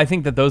 And so I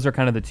think that those are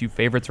kind of the two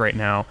favorites right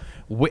now,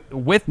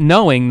 with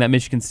knowing that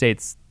Michigan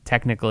State's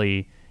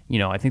technically,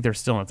 I think they're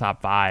still in the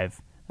top 5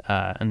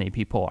 in the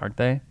AP poll, aren't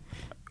they?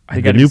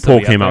 The new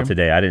poll came out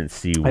today. I didn't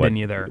see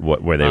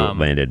where they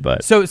landed,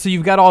 but so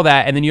you've got all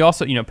that, and then you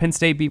also Penn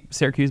State beat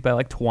Syracuse by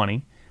like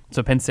 20,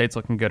 so Penn State's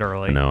looking good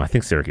early. No, I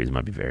think Syracuse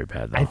might be very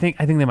bad though. I think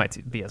they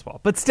might be as well,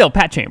 but still,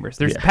 Pat Chambers.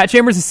 Pat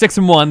Chambers is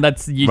 6-1.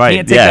 That's you right.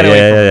 can't take that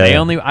away from them. They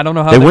only I don't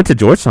know how they went to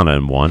Georgetown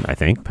and won. I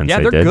think Penn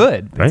State they're did.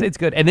 good. Penn State's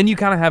good, and then you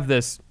kind of have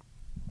this,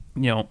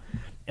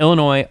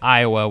 Illinois,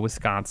 Iowa,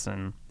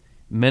 Wisconsin.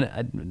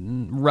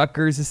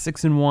 Rutgers is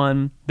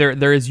 6-1.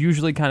 There is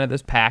usually kind of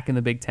this pack in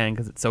the Big Ten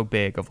because it's so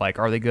big of like,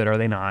 are they good, are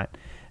they not,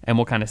 and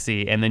we'll kind of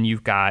see. And then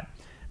you've got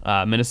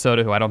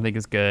Minnesota, who I don't think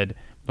is good.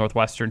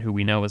 Northwestern, who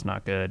we know is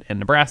not good, and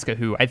Nebraska,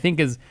 who I think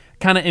is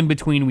kind of in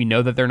between. We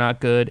know that they're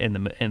not good,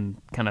 and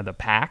kind of the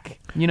pack,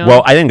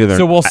 Well, I think they're,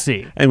 so we'll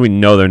see. And we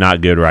know they're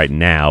not good right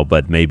now,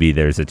 but maybe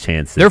there's a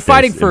chance that They're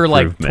fighting there's for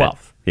like improvement.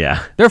 12th.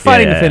 Yeah, They're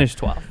fighting Yeah. to finish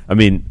 12th. I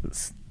mean,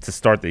 to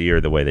start the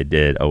year the way they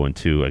did,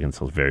 0-2 against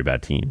those very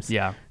bad teams.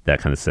 Yeah. That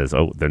kind of says,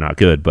 oh, they're not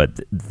good. But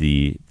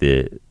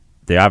they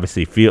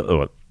obviously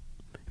feel.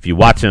 If you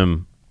watch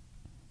them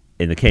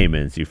in the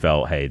Caymans, you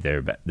felt, hey,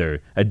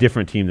 they're a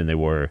different team than they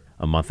were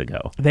a month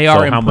ago. They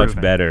are So how much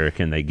improving. better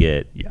can they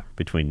get Yeah.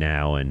 between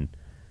now and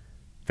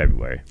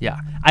February? Yeah,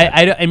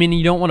 I mean,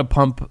 you don't want to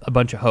pump a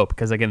bunch of hope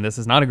because again, this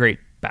is not a great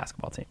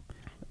basketball team,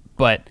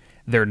 but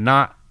they're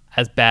not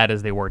as bad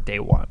as they were day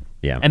one.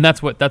 Yeah. and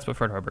that's what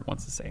Fred Hoiberg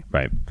wants to say.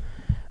 Right.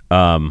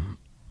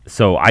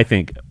 So I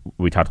think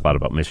we talked a lot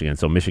about Michigan.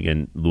 So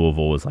Michigan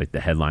Louisville was like the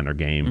headliner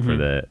game for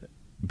the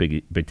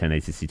Big Ten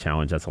ACC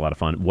Challenge. That's a lot of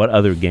fun. What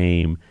other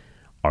game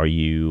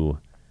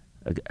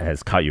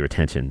has caught your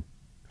attention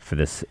for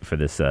this?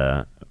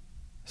 So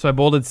I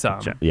bolded some.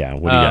 Yeah.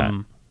 What do you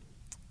got?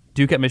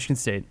 Duke at Michigan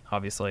State,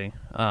 obviously,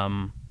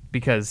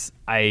 because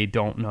I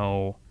don't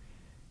know.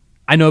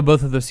 I know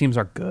both of those teams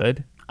are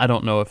good. I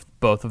don't know if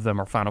both of them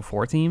are Final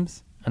Four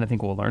teams, and I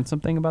think we'll learn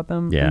something about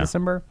them in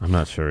December. I'm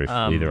not sure if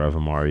either of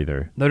them are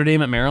either. Notre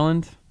Dame at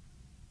Maryland.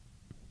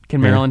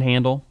 Can Maryland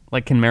handle?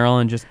 Like, can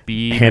Maryland just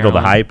be Handle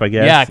the Maryland? hype, I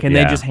guess? Yeah. Can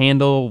they Yeah. just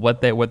handle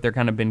what they're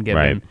kind of been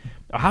given? Right.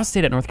 Ohio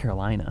State at North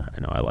Carolina.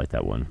 I know I like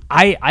that one.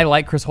 I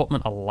like Chris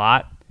Holtman a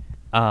lot.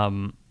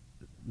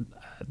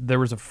 There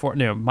was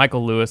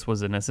Michael Lewis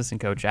was an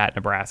assistant coach at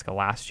Nebraska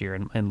last year,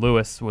 and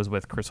Lewis was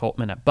with Chris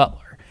Holtman at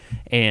Butler.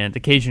 And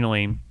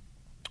occasionally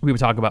we would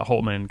talk about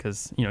Holtman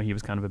because he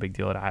was kind of a big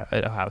deal at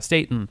Ohio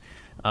State, and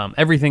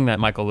everything that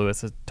Michael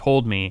Lewis has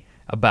told me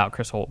about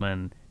Chris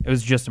Holtman, it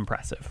was just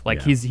impressive.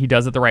 Like he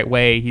does it the right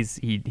way.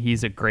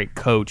 He's a great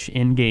coach,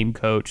 in-game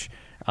coach.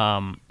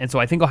 And so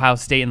I think Ohio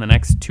State in the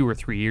next 2 or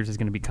 3 years is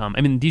going to become.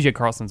 I mean, DJ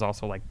Carlson's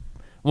also like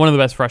one of the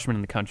best freshmen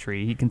in the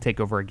country. He can take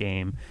over a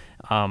game.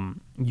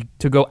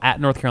 To go at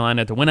North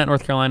Carolina, to win at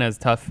North Carolina is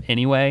tough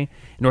anyway.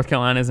 North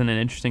Carolina is in an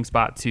interesting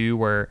spot too,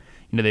 where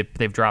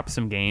they've dropped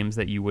some games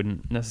that you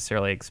wouldn't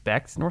necessarily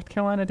expect North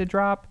Carolina to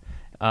drop.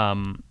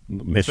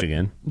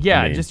 Michigan.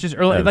 Yeah, I mean, just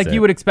early, that's like it.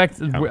 you would expect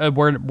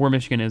where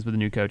Michigan is with a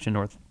new coach and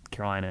North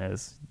Carolina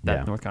is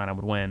that North Carolina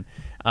would win.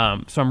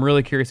 So I'm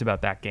really curious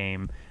about that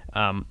game.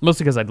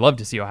 Mostly because I'd love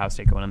to see Ohio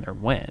State go in there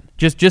and win.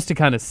 Just to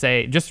kind of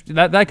say, just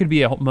that could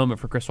be a moment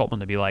for Chris Holtman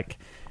to be like,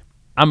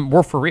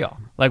 we're for real.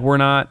 Like, we're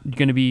not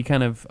going to be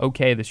kind of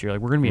okay this year.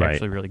 Like, we're going to be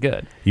actually really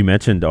good. You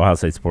mentioned Ohio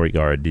State's point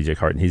guard DJ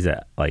Carton. He's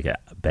a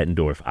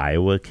Bettendorf,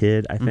 Iowa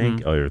kid, I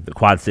think, or the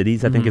Quad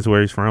Cities, I think is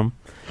where he's from.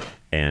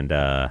 And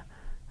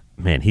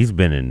man, he's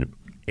been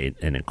an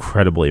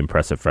incredibly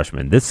impressive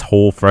freshman. This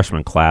whole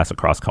freshman class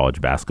across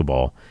college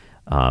basketball,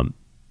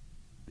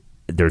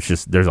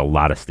 there's a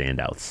lot of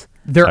standouts.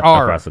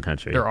 Across the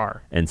country. There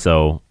are. And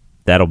so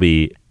that'll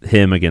be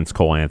him against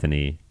Cole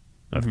Anthony,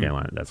 North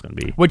Carolina. That's going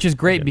to be. Which is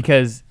great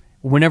because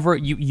whenever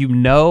you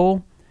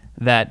know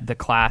that the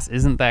class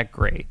isn't that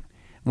great,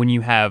 when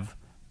you have,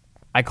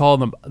 I call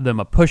them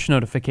a push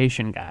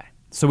notification guy.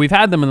 So we've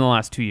had them in the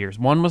last 2 years.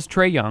 One was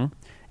Trae Young.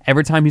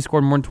 Every time he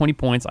scored more than 20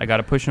 points, I got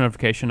a push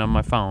notification on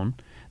my phone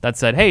that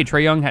said, hey,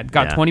 Trae Young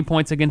got 20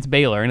 points against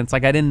Baylor. And it's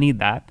like, I didn't need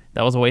that.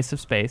 That was a waste of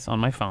space on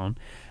my phone.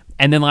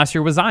 And then last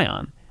year was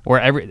Zion.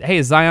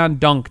 Where Zion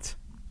dunked.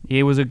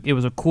 It was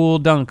a cool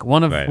dunk.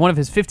 One of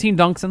his 15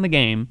 dunks in the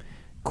game.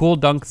 Cool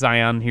dunk,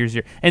 Zion.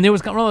 And it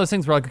was one of those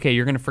things where like, okay,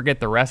 you're going to forget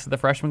the rest of the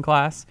freshman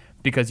class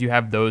because you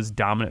have those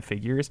dominant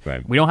figures.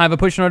 Right. We don't have a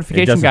push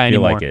notification doesn't guy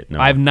feel anymore. like it,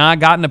 no. I've not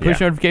gotten a push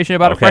notification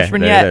about a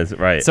freshman there yet. it is,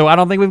 right. So I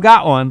don't think we've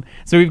got one.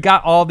 So we've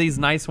got all these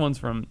nice ones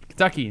from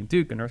Kentucky and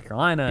Duke and North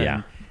Carolina.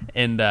 Yeah.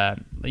 And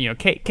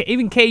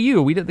even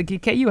KU.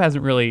 KU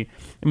hasn't really.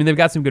 I mean, they've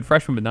got some good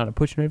freshmen, but not a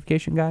push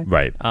notification guy.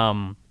 Right.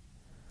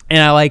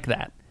 And I like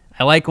that.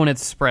 I like when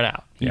it's spread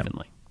out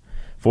evenly.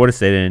 Florida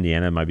State and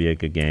Indiana might be a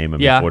good game. I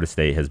mean, Florida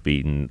State has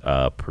beaten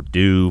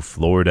Purdue,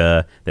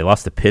 Florida. They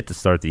lost to Pitt to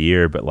start the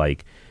year, but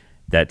like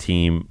that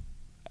team,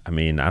 I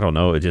mean, I don't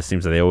know. It just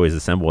seems like they always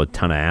assemble a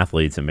ton of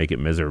athletes and make it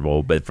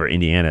miserable. But for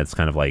Indiana, it's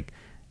kind of like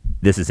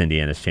this is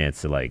Indiana's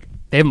chance to like.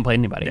 They haven't played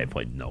anybody. They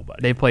played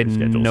nobody. They played Their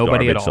schedule's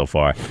nobody at garbage all so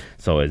far.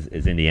 So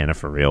is Indiana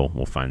for real?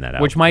 We'll find that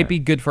out. Which might be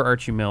good for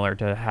Archie Miller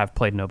to have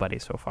played nobody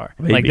so far.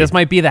 Maybe. Like this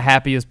might be the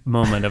happiest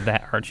moment of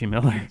that Archie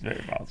Miller.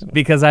 very possible.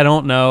 Because I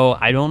don't know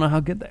how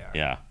good they are.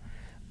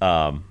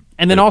 Yeah.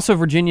 And then also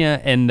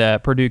Virginia and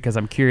Purdue, because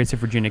I'm curious if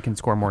Virginia can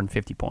score more than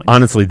 50 points.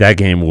 Honestly, that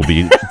game will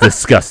be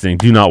disgusting.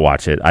 Do not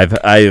watch it.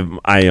 I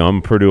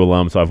am Purdue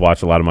alum, so I've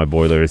watched a lot of my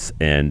Boilers,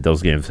 and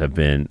those games have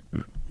been.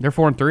 They're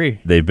 4-3.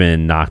 They've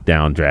been knocked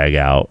down, drag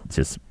out,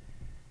 just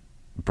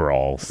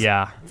brawls.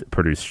 Yeah.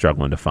 Purdue's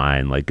struggling to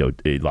find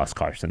he lost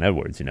Carson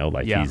Edwards.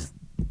 He's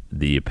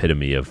the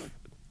epitome of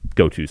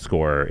go-to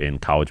scorer in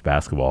college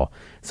basketball.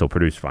 So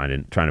Purdue's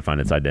trying to find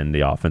its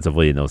identity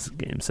offensively, and those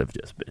games have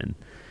just been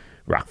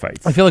rock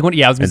fights. I feel like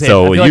I was going to say.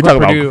 So I when feel you like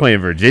talk Purdue, about playing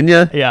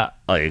Virginia, yeah,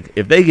 like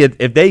if they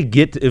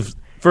get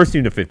first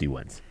team to 50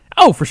 wins.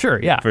 Oh, for sure,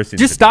 yeah. First team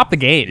Just to- stop the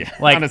game. Yeah,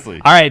 Like, honestly.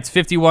 all right, it's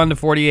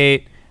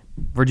 51-48.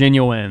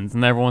 Virginia wins,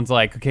 and everyone's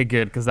like, "Okay,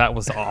 good," because that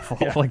was awful.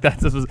 Like that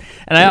just was.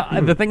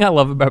 And the thing I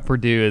love about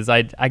Purdue is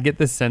I get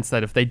this sense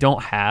that if they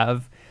don't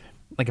have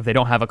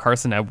a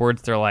Carson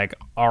Edwards, they're like,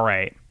 "All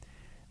right,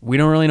 we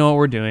don't really know what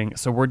we're doing,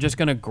 so we're just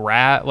gonna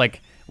grab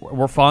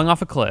we're falling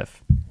off a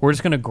cliff. We're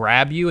just gonna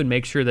grab you and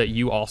make sure that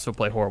you also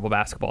play horrible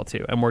basketball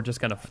too, and we're just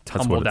gonna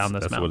tumble down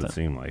this mountain." That's what it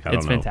seemed like. I don't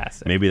It's know.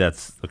 fantastic. Maybe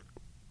that's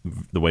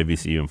the way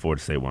VCU and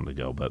Florida State wanted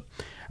to go, but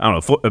I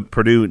don't know.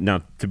 Purdue.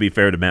 Now, to be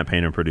fair to Matt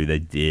Painter and Purdue, they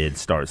did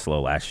start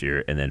slow last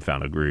year and then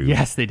found a groove.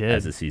 Yes, they did.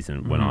 As the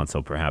season went on.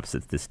 So perhaps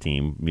it's this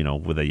team,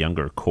 with a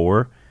younger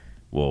core,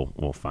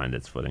 will find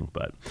its footing.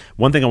 But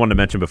one thing I wanted to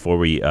mention before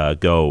we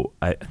go,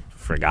 I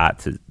forgot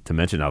to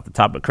mention out the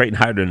top, but Creighton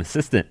hired an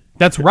assistant.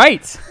 That's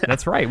right.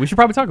 That's right. We should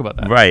probably talk about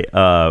that. Right.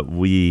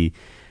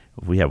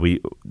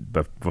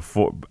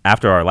 Before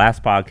after our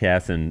last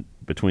podcast and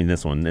between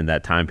this one in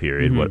that time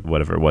period,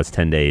 whatever it was,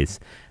 10 days,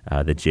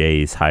 the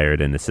Jays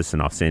hired an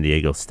assistant off San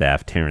Diego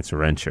staff, Terrence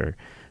Rencher.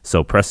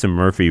 So Preston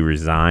Murphy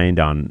resigned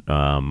on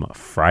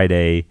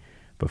Friday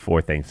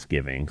before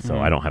Thanksgiving. So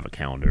I don't have a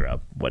calendar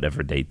up,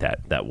 whatever date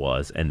that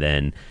was. And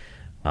then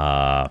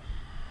 4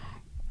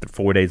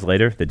 days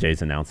later, the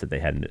Jays announced that they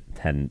hadn't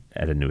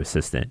had a new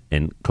assistant.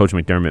 And Coach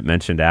McDermott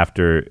mentioned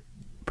after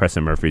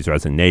Preston Murphy's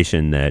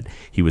resignation that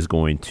he was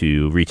going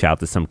to reach out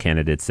to some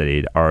candidates that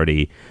he'd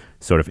already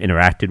sort of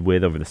interacted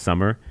with over the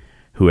summer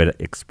who had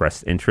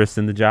expressed interest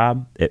in the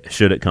job,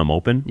 should it come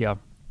open. Yeah.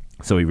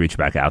 So he reached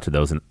back out to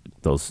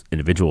those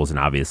individuals, and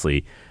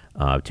obviously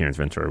Terrence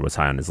Ventura was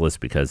high on his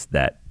list because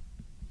that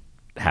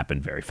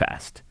happened very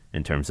fast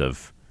in terms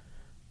of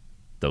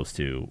those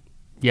two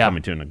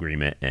coming to an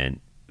agreement and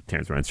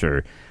Terrence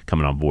Ventura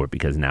coming on board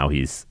because now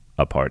he's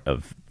a part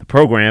of the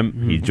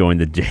program. He joined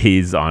the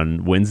Jays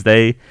on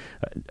Wednesday.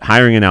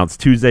 Hiring announced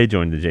Tuesday,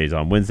 joined the Jays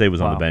on Wednesday, was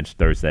on the bench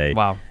Thursday.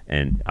 Wow.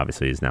 And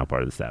obviously is now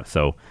part of the staff.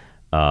 So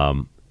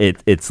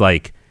it's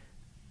like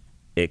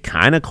it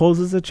kind of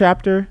closes a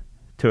chapter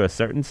in a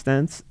certain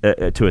sense,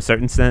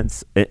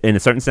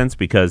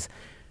 because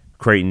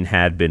Creighton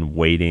had been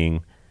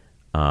waiting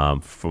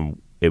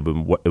it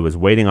was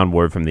waiting on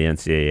word from the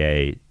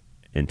NCAA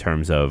in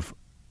terms of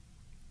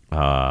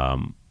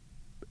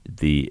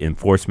the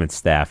enforcement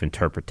staff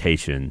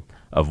interpretation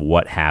of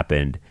what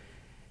happened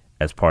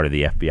as part of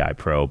the FBI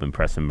probe and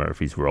Preston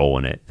Murphy's role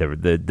in it.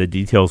 The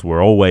details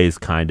were always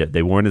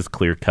they weren't as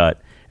clear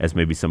cut as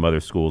maybe some other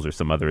schools or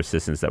some other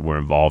assistants that were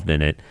involved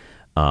in it.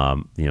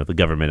 The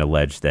government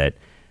alleged that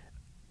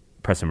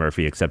Preston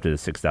Murphy accepted a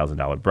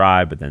 $6,000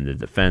 bribe, but then the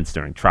defense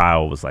during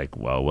trial was like,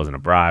 well, it wasn't a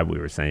bribe. We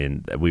were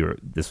saying that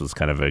this was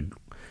kind of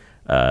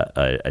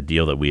a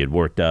deal that we had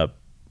worked up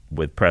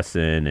with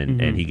Preston,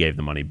 and he gave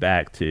the money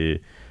back to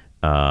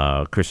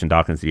Christian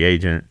Dawkins, the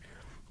agent.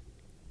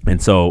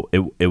 And so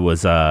it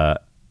was, other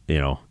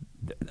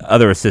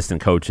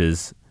assistant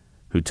coaches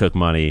who took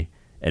money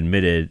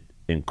admitted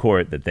in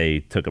court that they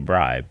took a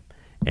bribe,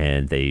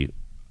 and they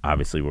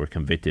obviously were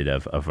convicted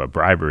of a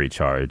bribery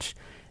charge.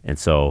 And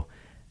so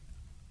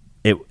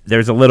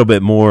there's a little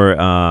bit more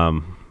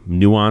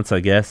nuance, I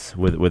guess,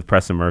 with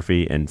Preston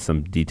Murphy, and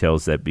some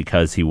details that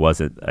because he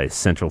wasn't a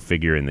central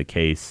figure in the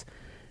case,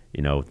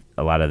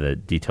 a lot of the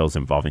details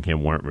involving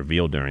him weren't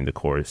revealed during the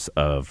course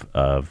of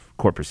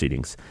court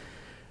proceedings.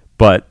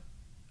 But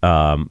he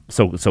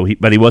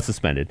was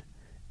suspended,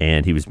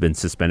 and he was been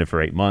suspended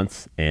for 8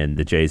 months. And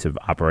the Jays have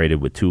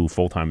operated with 2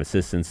 full-time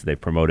assistants. They've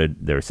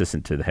promoted their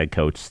assistant to the head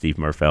coach, Steve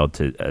Murfeld,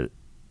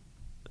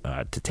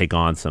 to take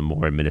on some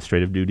more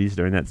administrative duties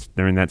during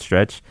that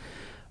stretch.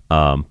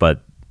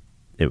 But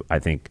I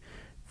think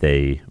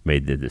they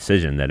made the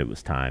decision that it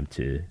was time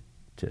to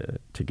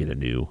get a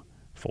new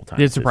full-time.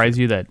 Did it surprise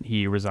you that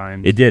he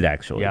resigned? It did,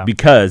 actually,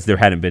 because there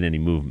hadn't been any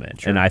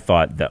movement. Sure. And I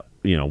thought that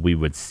we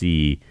would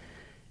see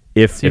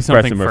if something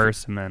Preston Murphy,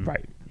 first, and then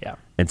right. Yeah.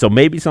 And so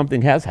maybe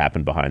something has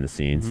happened behind the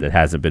scenes that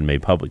hasn't been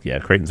made public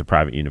yet. Creighton's a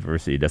private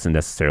university. It doesn't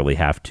necessarily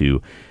have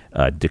to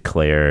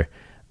declare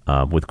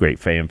with great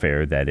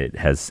fanfare that it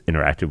has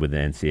interacted with the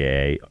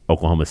NCAA.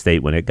 Oklahoma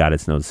State, when it got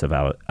its notice of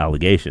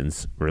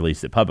allegations,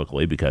 released it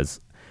publicly because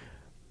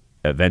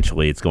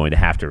eventually it's going to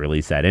have to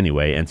release that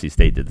anyway. NC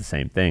State did the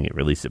same thing. It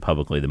released it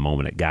publicly the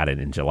moment it got it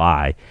in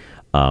July.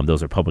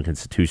 Those are public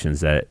institutions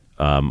that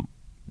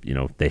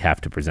they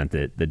have to present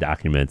the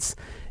documents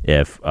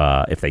if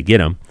they get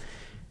them.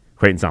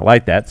 Creighton's not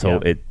like that,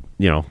 so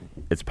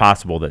it's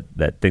possible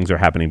that things are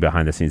happening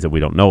behind the scenes that we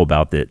don't know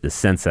about. The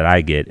sense that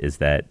I get is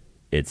that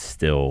it's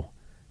still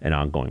an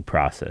ongoing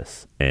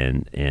process,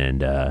 and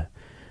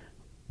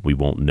we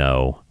won't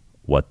know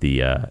what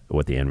the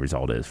end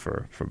result is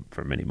for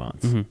many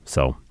months.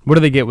 So, what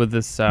do they get with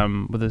this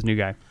new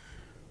guy?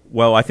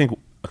 Well, I think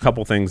a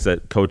couple things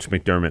that Coach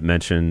McDermott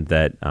mentioned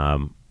that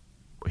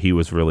he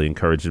was really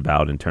encouraged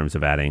about in terms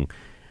of adding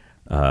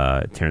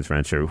Terrence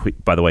Ventura.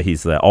 By the way,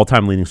 he's the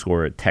all-time leading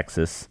scorer at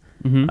Texas,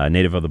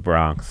 native of the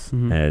Bronx,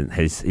 and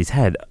he's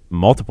had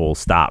multiple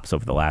stops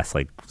over the last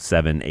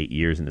 7-8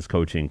 years in his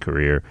coaching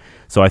career.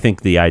 So I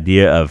think the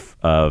idea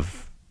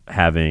of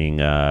having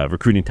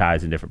recruiting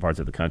ties in different parts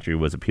of the country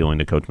was appealing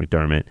to Coach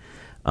McDermott.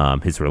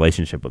 His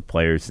relationship with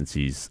players, since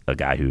he's a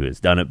guy who has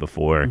done it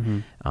before.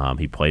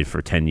 He played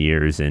for 10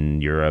 years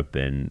in Europe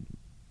and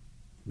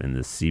in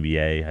the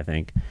CBA, I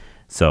think.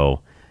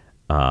 So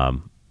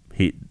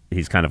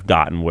he's kind of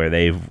gotten where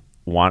they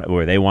want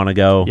to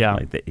go. Yeah.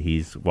 Like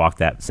he's walked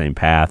that same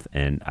path,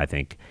 and I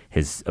think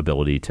his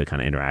ability to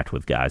kind of interact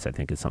with guys, I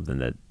think, is something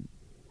that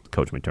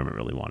Coach McDermott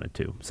really wanted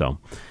to. So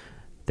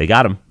they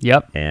got him.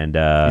 Yep. And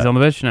he's on the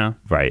bench now.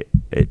 Right.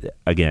 It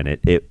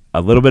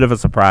a little bit of a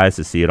surprise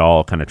to see it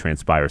all kind of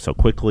transpire so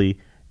quickly.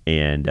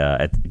 And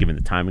given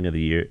the timing of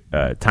the year,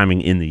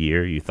 timing in the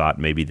year, you thought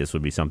maybe this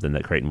would be something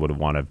that Creighton would have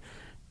wanted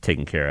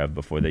taken care of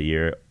before the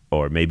year,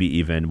 or maybe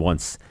even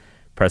once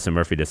Preston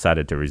Murphy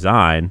decided to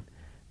resign,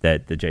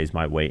 that the Jays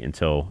might wait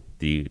until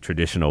the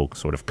traditional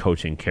sort of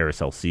coaching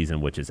carousel season,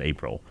 which is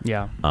April.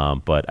 Yeah.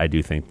 But I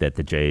do think that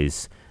the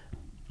Jays,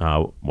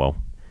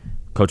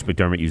 Coach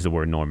McDermott used the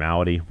word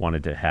normality,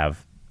 wanted to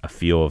have a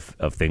feel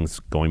of things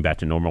going back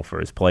to normal for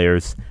his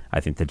players. I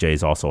think the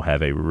Jays also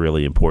have a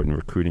really important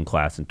recruiting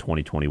class in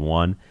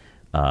 2021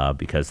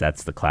 because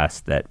that's the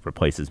class that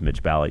replaces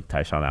Mitch Ballock,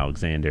 Tyshawn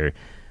Alexander,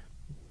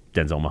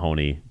 Denzel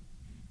Mahoney,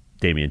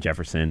 Damian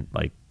Jefferson.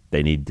 Like,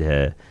 they need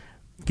to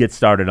get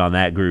started on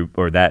that group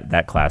or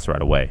that class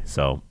right away.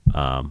 So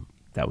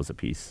that was a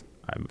piece,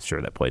 I'm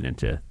sure, that played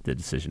into the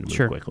decision to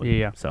move quickly.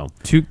 Yeah. So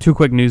two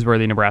quick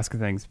newsworthy Nebraska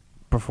things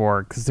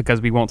before, because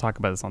we won't talk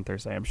about this on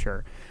Thursday, I'm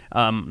sure.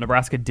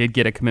 Nebraska did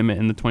get a commitment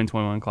in the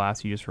 2021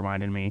 class. You just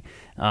reminded me.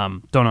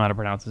 Don't know how to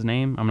pronounce his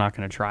name. I'm not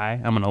going to try.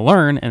 I'm going to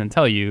learn and then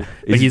tell you.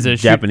 But he's a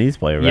Japanese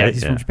player, right? Yeah,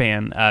 he's from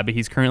Japan. But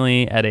he's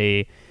currently at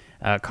a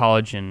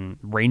college in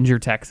Ranger,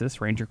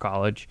 Texas, Ranger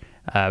College.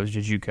 It was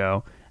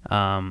JUCO.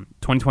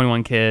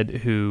 2021 kid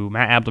who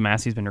Matt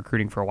Abdelmassey has been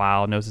recruiting for a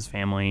while, knows his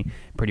family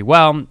pretty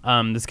well.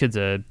 This kid's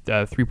a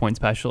 3-point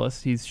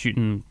specialist. He's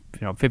shooting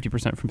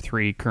 50% from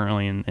three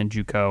currently in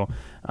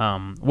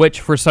JUCO, which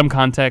for some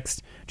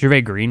context,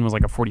 Gervais Green was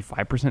like a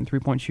 45%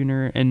 3-point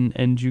shooter in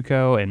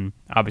JUCO, and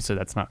obviously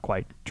that's not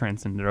quite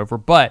transcended over,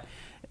 but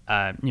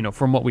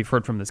from what we've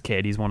heard from this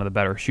kid, he's one of the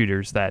better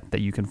shooters that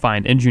you can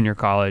find in junior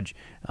college,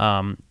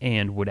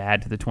 and would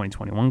add to the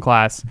 2021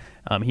 class.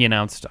 He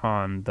announced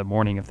on the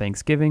morning of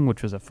Thanksgiving,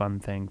 which was a fun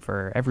thing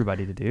for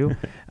everybody to do.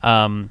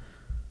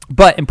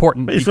 But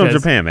important. But he's from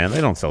Japan, man.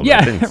 They don't celebrate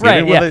Yeah,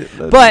 Thanksgiving. right.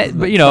 Yeah, but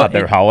it's not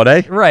their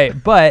holiday, right?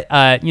 But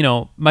Mate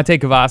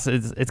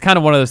Kavas it's kind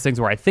of one of those things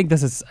where I think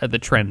this is the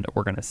trend that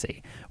we're going to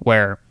see,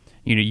 where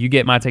you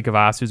get Mate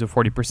Kavas, who's a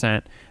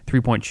 40%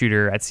 3-point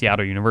shooter at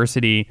Seattle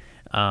University.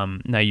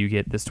 Now you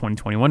get this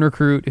 2021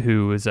 recruit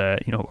who is a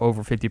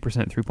over 50%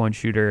 3-point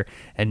shooter,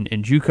 and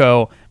in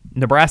JUCO,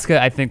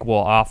 Nebraska, I think, will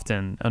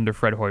often under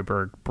Fred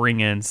Hoiberg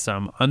bring in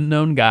some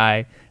unknown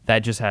guy that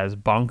just has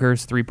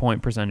bonkers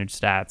 3-point percentage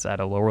stats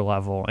at a lower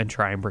level and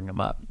try and bring them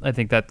up. I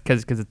think that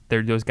because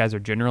those guys are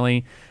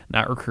generally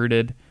not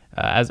recruited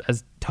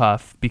as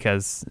tough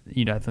because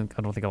I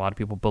don't think a lot of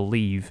people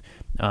believe.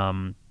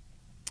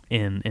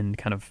 In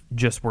kind of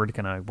just we're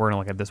gonna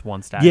look at this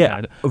one stat.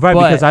 Yeah, right.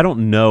 Because I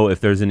don't know if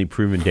there's any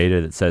proven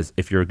data that says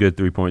if you're a good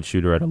 3-point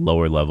shooter at a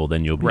lower level,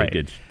 then you'll be a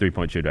good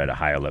 3-point shooter at a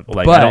higher level.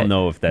 Like, I don't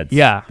know if that's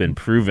been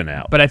proven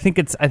out. But I think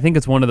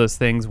it's one of those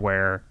things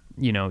where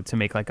to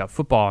make like a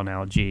football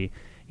analogy,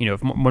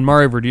 when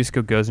Mario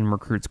Verduzco goes and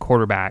recruits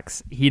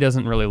quarterbacks, he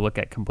doesn't really look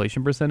at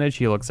completion percentage.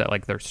 He looks at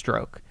like their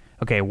stroke.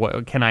 Okay,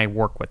 what can I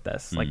work with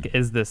this? Like,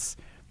 is this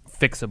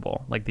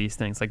fixable, like these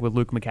things, like with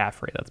Luke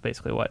McCaffrey? That's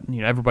basically what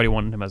everybody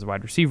wanted him as a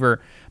wide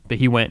receiver, but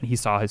he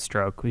saw his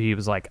stroke, he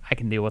was like, I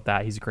can deal with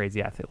that, he's a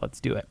crazy athlete, let's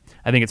do it.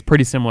 I think it's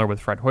pretty similar with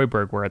Fred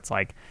Hoiberg, where it's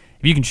like,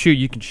 if you can shoot,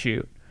 you can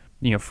shoot.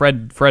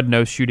 Fred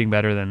knows shooting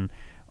better than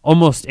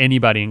almost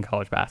anybody in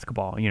college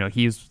basketball.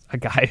 He's a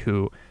guy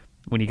who,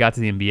 when he got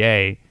to the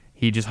NBA,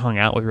 he just hung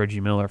out with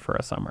Reggie Miller for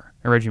a summer,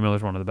 and Reggie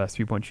Miller's one of the best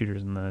 3-point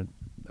shooters in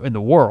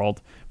the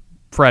world.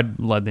 Fred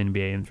led the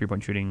NBA in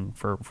 3-point shooting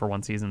for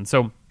one season.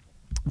 So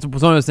it's one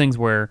of those things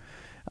where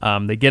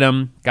they got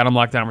him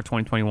locked down for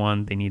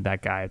 2021. They need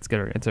that guy. It's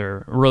good. It's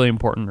a really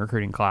important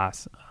recruiting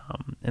class,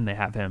 and they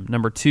have him.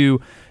 Number 2,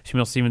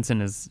 Shamil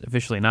Stevenson is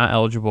officially not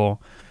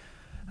eligible.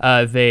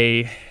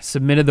 They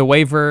submitted the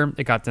waiver.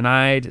 It got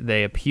denied.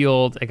 They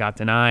appealed. It got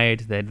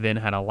denied. They then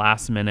had a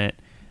last-minute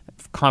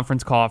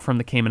conference call from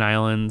the Cayman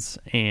Islands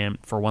and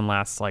for one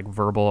last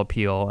verbal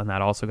appeal, and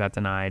that also got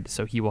denied.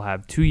 So he will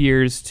have 2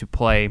 years to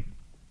play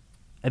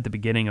at the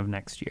beginning of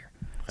next year.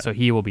 So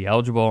he will be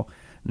eligible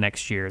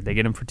next year. They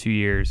get him for 2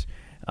 years.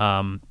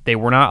 They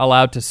were not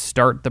allowed to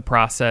start the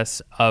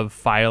process of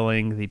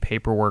filing the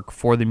paperwork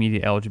for the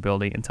immediate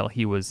eligibility until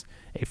he was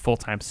a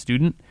full-time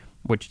student,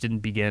 which didn't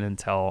begin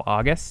until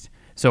August.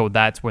 So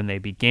that's when they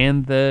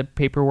began the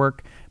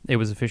paperwork. It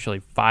was officially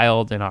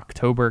filed in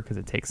October because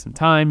it takes some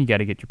time. You got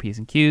to get your P's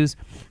and Q's,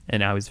 and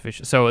now he's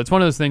official. So it's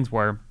one of those things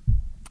where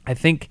I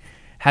think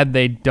had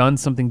they done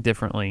something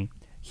differently,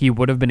 he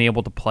would have been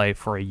able to play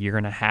for a year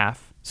and a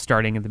half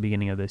starting at the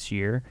beginning of this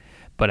year.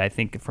 But I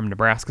think from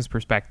Nebraska's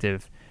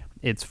perspective,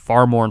 it's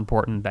far more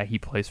important that he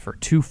plays for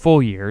 2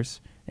 full years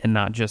and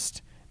not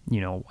just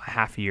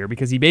half a year,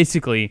 because he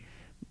basically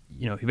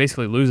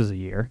loses a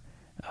year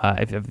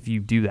if you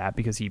do that,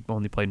 because he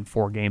only played in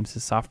 4 games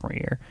his sophomore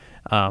year.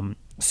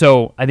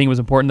 So I think it was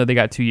important that they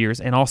got 2 years,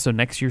 and also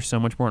next year's so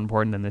much more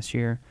important than this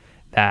year,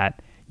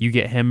 that you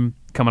get him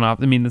coming off.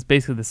 I mean, it's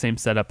basically the same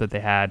setup that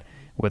they had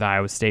with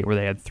Iowa State, where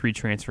they had 3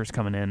 transfers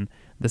coming in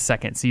the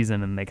second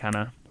season, and they kind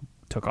of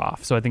took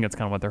off. So I think that's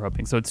kind of what they're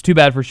hoping. So it's too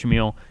bad for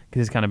Shamil,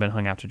 because he's kind of been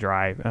hung out to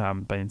dry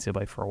by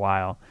NCAA for a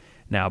while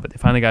now. But they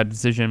finally got a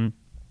decision.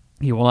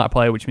 He will not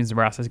play, which means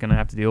Nebraska's going to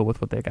have to deal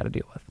with what they got to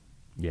deal with.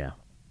 Yeah.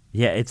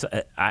 Yeah, it's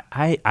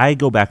I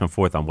go back and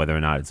forth on whether or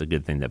not it's a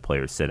good thing that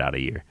players sit out a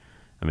year.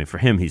 I mean, for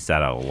him, he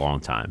sat out a long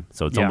time.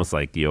 So it's almost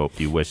like you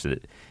wish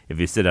that if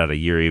you sit out a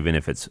year, even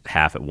if it's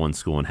half at one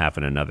school and half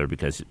at another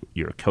because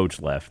your coach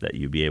left, that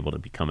you'd be able to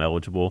become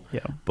eligible.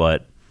 Yeah.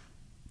 But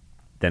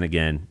then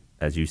again,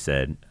 as you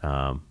said,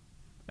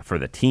 for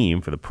the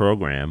team, for the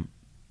program,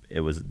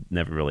 it was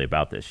never really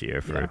about this year.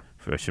 For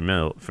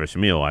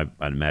Shamil,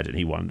 I'd imagine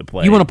he wanted to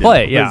play. You want to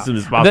play, as soon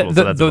as possible.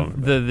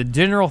 The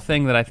general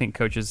thing that I think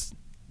coaches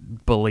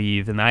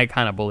believe, and I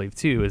kind of believe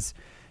too, is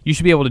you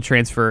should be able to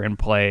transfer and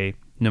play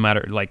no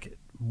matter, like,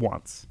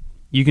 once.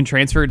 You can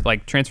transfer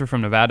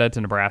from Nevada to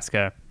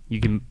Nebraska. You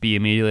can be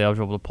immediately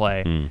eligible to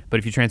play. But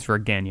if you transfer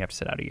again, you have to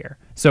sit out a year.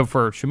 So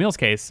for Shamil's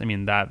case, I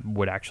mean, that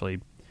would actually,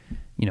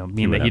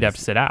 mean that he'd have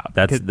to sit out.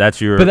 That's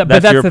your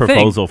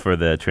proposal for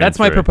the transfer. That's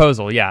my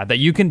proposal. Yeah, that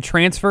you can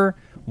transfer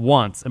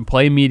once and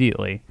play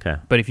immediately.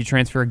 Okay. But if you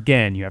transfer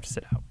again, you have to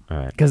sit out. All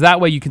right. Because that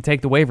way you can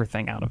take the waiver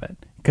thing out of it.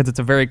 Because it's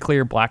a very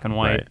clear black and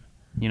white. Right.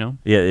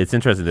 Yeah, it's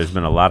interesting. There's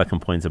been a lot of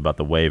complaints about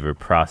the waiver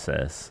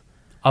process.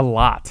 A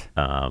lot.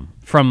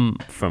 From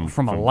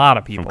a lot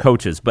of people. From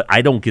coaches. But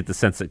I don't get the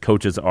sense that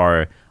coaches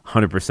are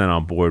 100%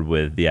 on board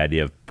with the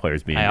idea of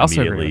players being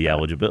immediately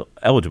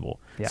eligible.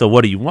 Yeah. So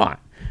what do you want?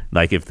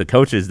 Like, if the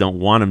coaches don't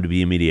want them to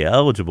be immediately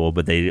eligible,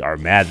 but they are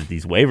mad that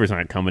these waivers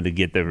aren't coming to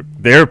get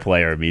their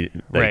player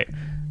immediately. Right.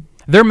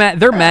 They're mad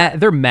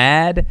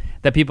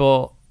that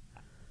people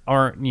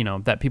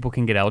aren't, that people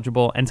can get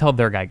eligible until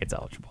their guy gets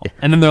eligible. Yeah.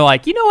 And then they're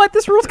like, you know what?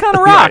 This rule's kind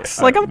of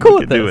rocks. Like, I'm cool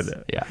with this.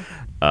 Yeah.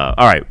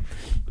 All right.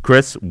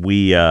 Chris,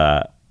 we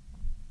had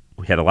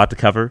a lot to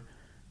cover.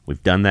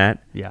 We've done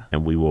that. Yeah.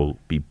 And we will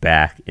be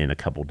back in a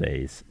couple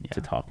days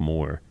to talk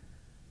more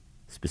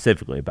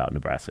specifically about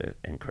Nebraska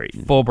and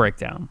Creighton. Full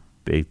breakdown.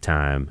 Big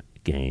time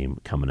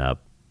game coming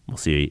up. We'll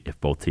see if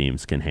both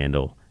teams can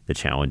handle the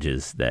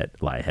challenges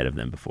that lie ahead of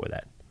them before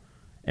that.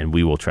 And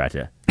we will try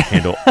to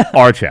handle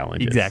our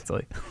challenges.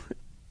 Exactly.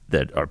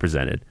 That are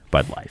presented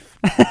by life.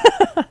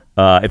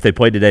 If they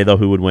played today, though,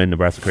 who would win,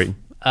 Nebraska Creighton?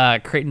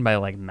 Creighton by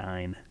like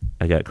 9.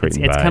 I got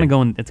Creighton it's by... kind of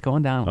going... It's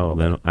going down a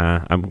little bit.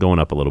 I'm going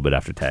up a little bit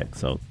after tech,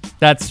 so...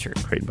 That's true.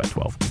 Creighton by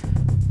 12.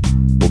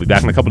 We'll be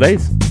back in a couple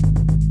days.